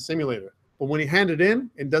great in the simulator. But when he handed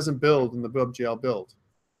in, it doesn't build in the WebGL build.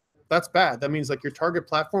 That's bad. That means like your target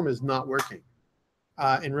platform is not working.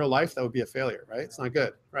 In real life, that would be a failure, right? It's not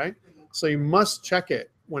good, right? So you must check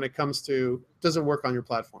it when it comes to, does it work on your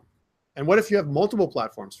platform? And what if you have multiple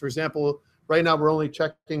platforms? For example, right now we're only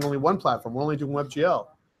checking only one platform. We're only doing WebGL.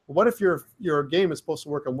 But what if your game is supposed to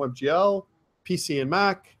work on WebGL, PC and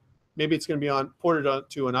Mac? Maybe it's going to be ported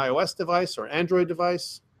onto an iOS device or Android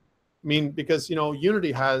device. I mean, because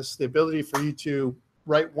Unity has the ability for you to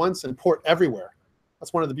write once and port everywhere.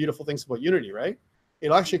 That's one of the beautiful things about Unity, right?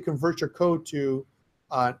 It'll actually convert your code to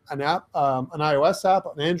an app, an iOS app,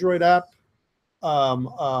 an Android app,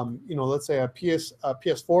 let's say a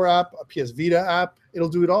PS4 app, a PS Vita app. It'll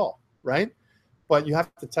do it all, right? But you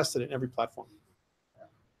have to test it in every platform.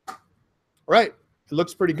 All right, it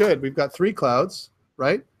looks pretty good. We've got 3 clouds,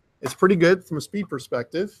 right? It's pretty good from a speed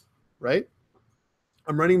perspective, right?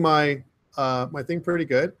 I'm running my thing pretty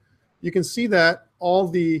good. You can see that all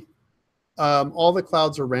the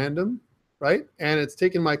clouds are random, right? And it's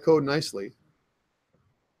taken my code nicely.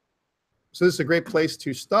 So this is a great place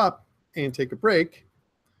to stop and take a break.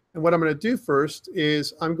 And what I'm going to do first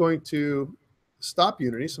is I'm going to stop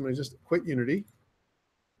Unity. So I'm going to just quit Unity,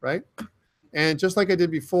 right? And just like I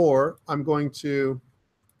did before, I'm going to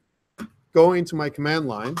go into my command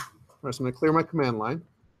line. So I'm going to clear my command line.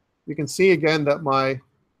 You can see again that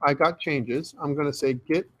I got changes. I'm going to say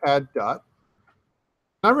git add dot.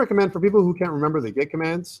 I recommend for people who can't remember the git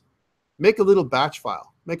commands, make a little batch file.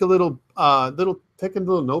 Make a little take a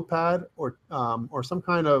little notepad or some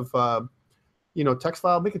kind of text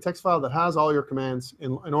file. Make a text file that has all your commands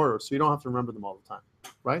in order, so you don't have to remember them all the time,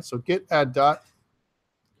 right? So git add dot,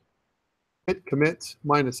 git commit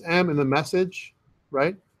 -m in the message,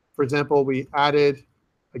 right? For example, we added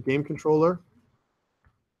a game controller,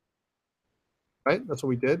 right? That's what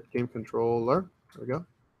we did, game controller. There we go.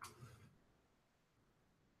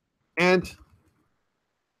 And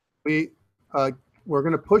we're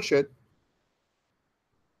going to push it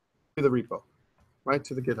to the repo, right,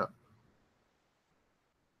 to the GitHub.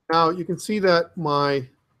 Now you can see that my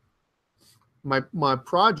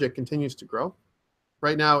project continues to grow.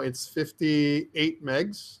 Right now it's 58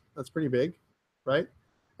 megs. That's pretty big, right?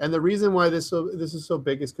 And the reason why this is so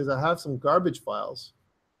big is because I have some garbage files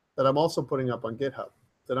that I'm also putting up on GitHub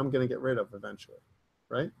that I'm going to get rid of eventually,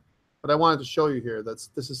 right? But I wanted to show you here that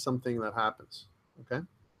this is something that happens, okay?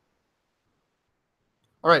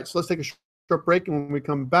 All right, so let's take a short break, and when we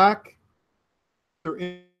come back,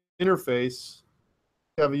 interface,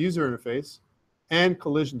 we have a user interface and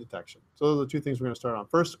collision detection. So those are the 2 things we're going to start on.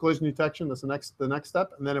 First, collision detection. That's the next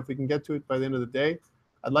step, and then if we can get to it by the end of the day,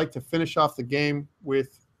 I'd like to finish off the game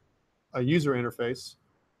with a user interface,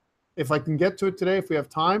 If I can get to it today, if we have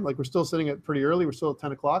time, like we're still sitting at pretty early, we're still at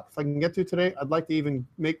 10 o'clock. If I can get to it today, I'd like to even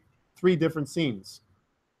make 3 different scenes.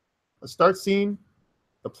 A start scene,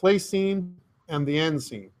 the play scene, and the end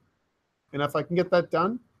scene. And if I can get that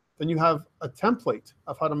done, then you have a template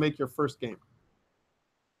of how to make your first game.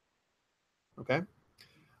 Okay.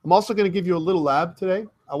 I'm also going to give you a little lab today.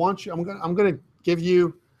 I'm going to give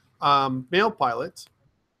you MailPilot,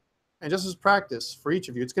 and just as practice for each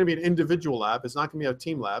of you, it's going to be an individual lab. It's not going to be a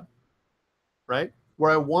team lab, right?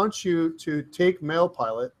 Where I want you to take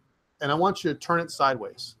MailPilot and I want you to turn it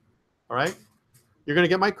sideways. All right. You're going to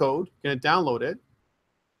get my code. You're going to download it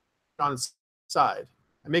on its side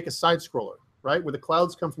and make a side scroller, right? Where the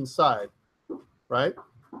clouds come from the side, right?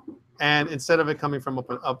 And instead of it coming from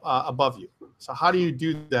up above you. So how do you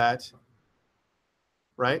do that,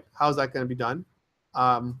 right? How's that going to be done?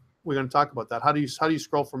 We're going to talk about that. How do you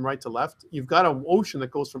scroll from right to left? You've got an ocean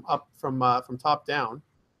that goes from top down.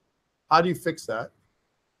 How do you fix that?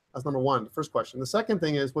 That's number one, the first question. The second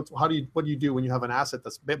thing is what do you do when you have an asset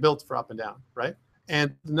that's built for up and down, right?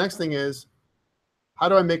 And the next thing is, how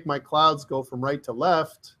do I make my clouds go from right to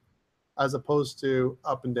left as opposed to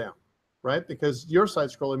up and down, right? Because your side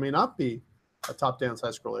scroller may not be a top-down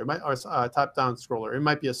side scroller, or a top-down scroller. It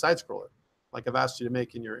might be a side scroller, like I've asked you to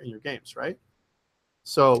make in your games, right?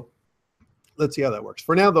 So let's see how that works.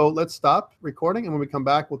 For now, though, let's stop recording, and when we come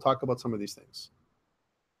back, we'll talk about some of these things.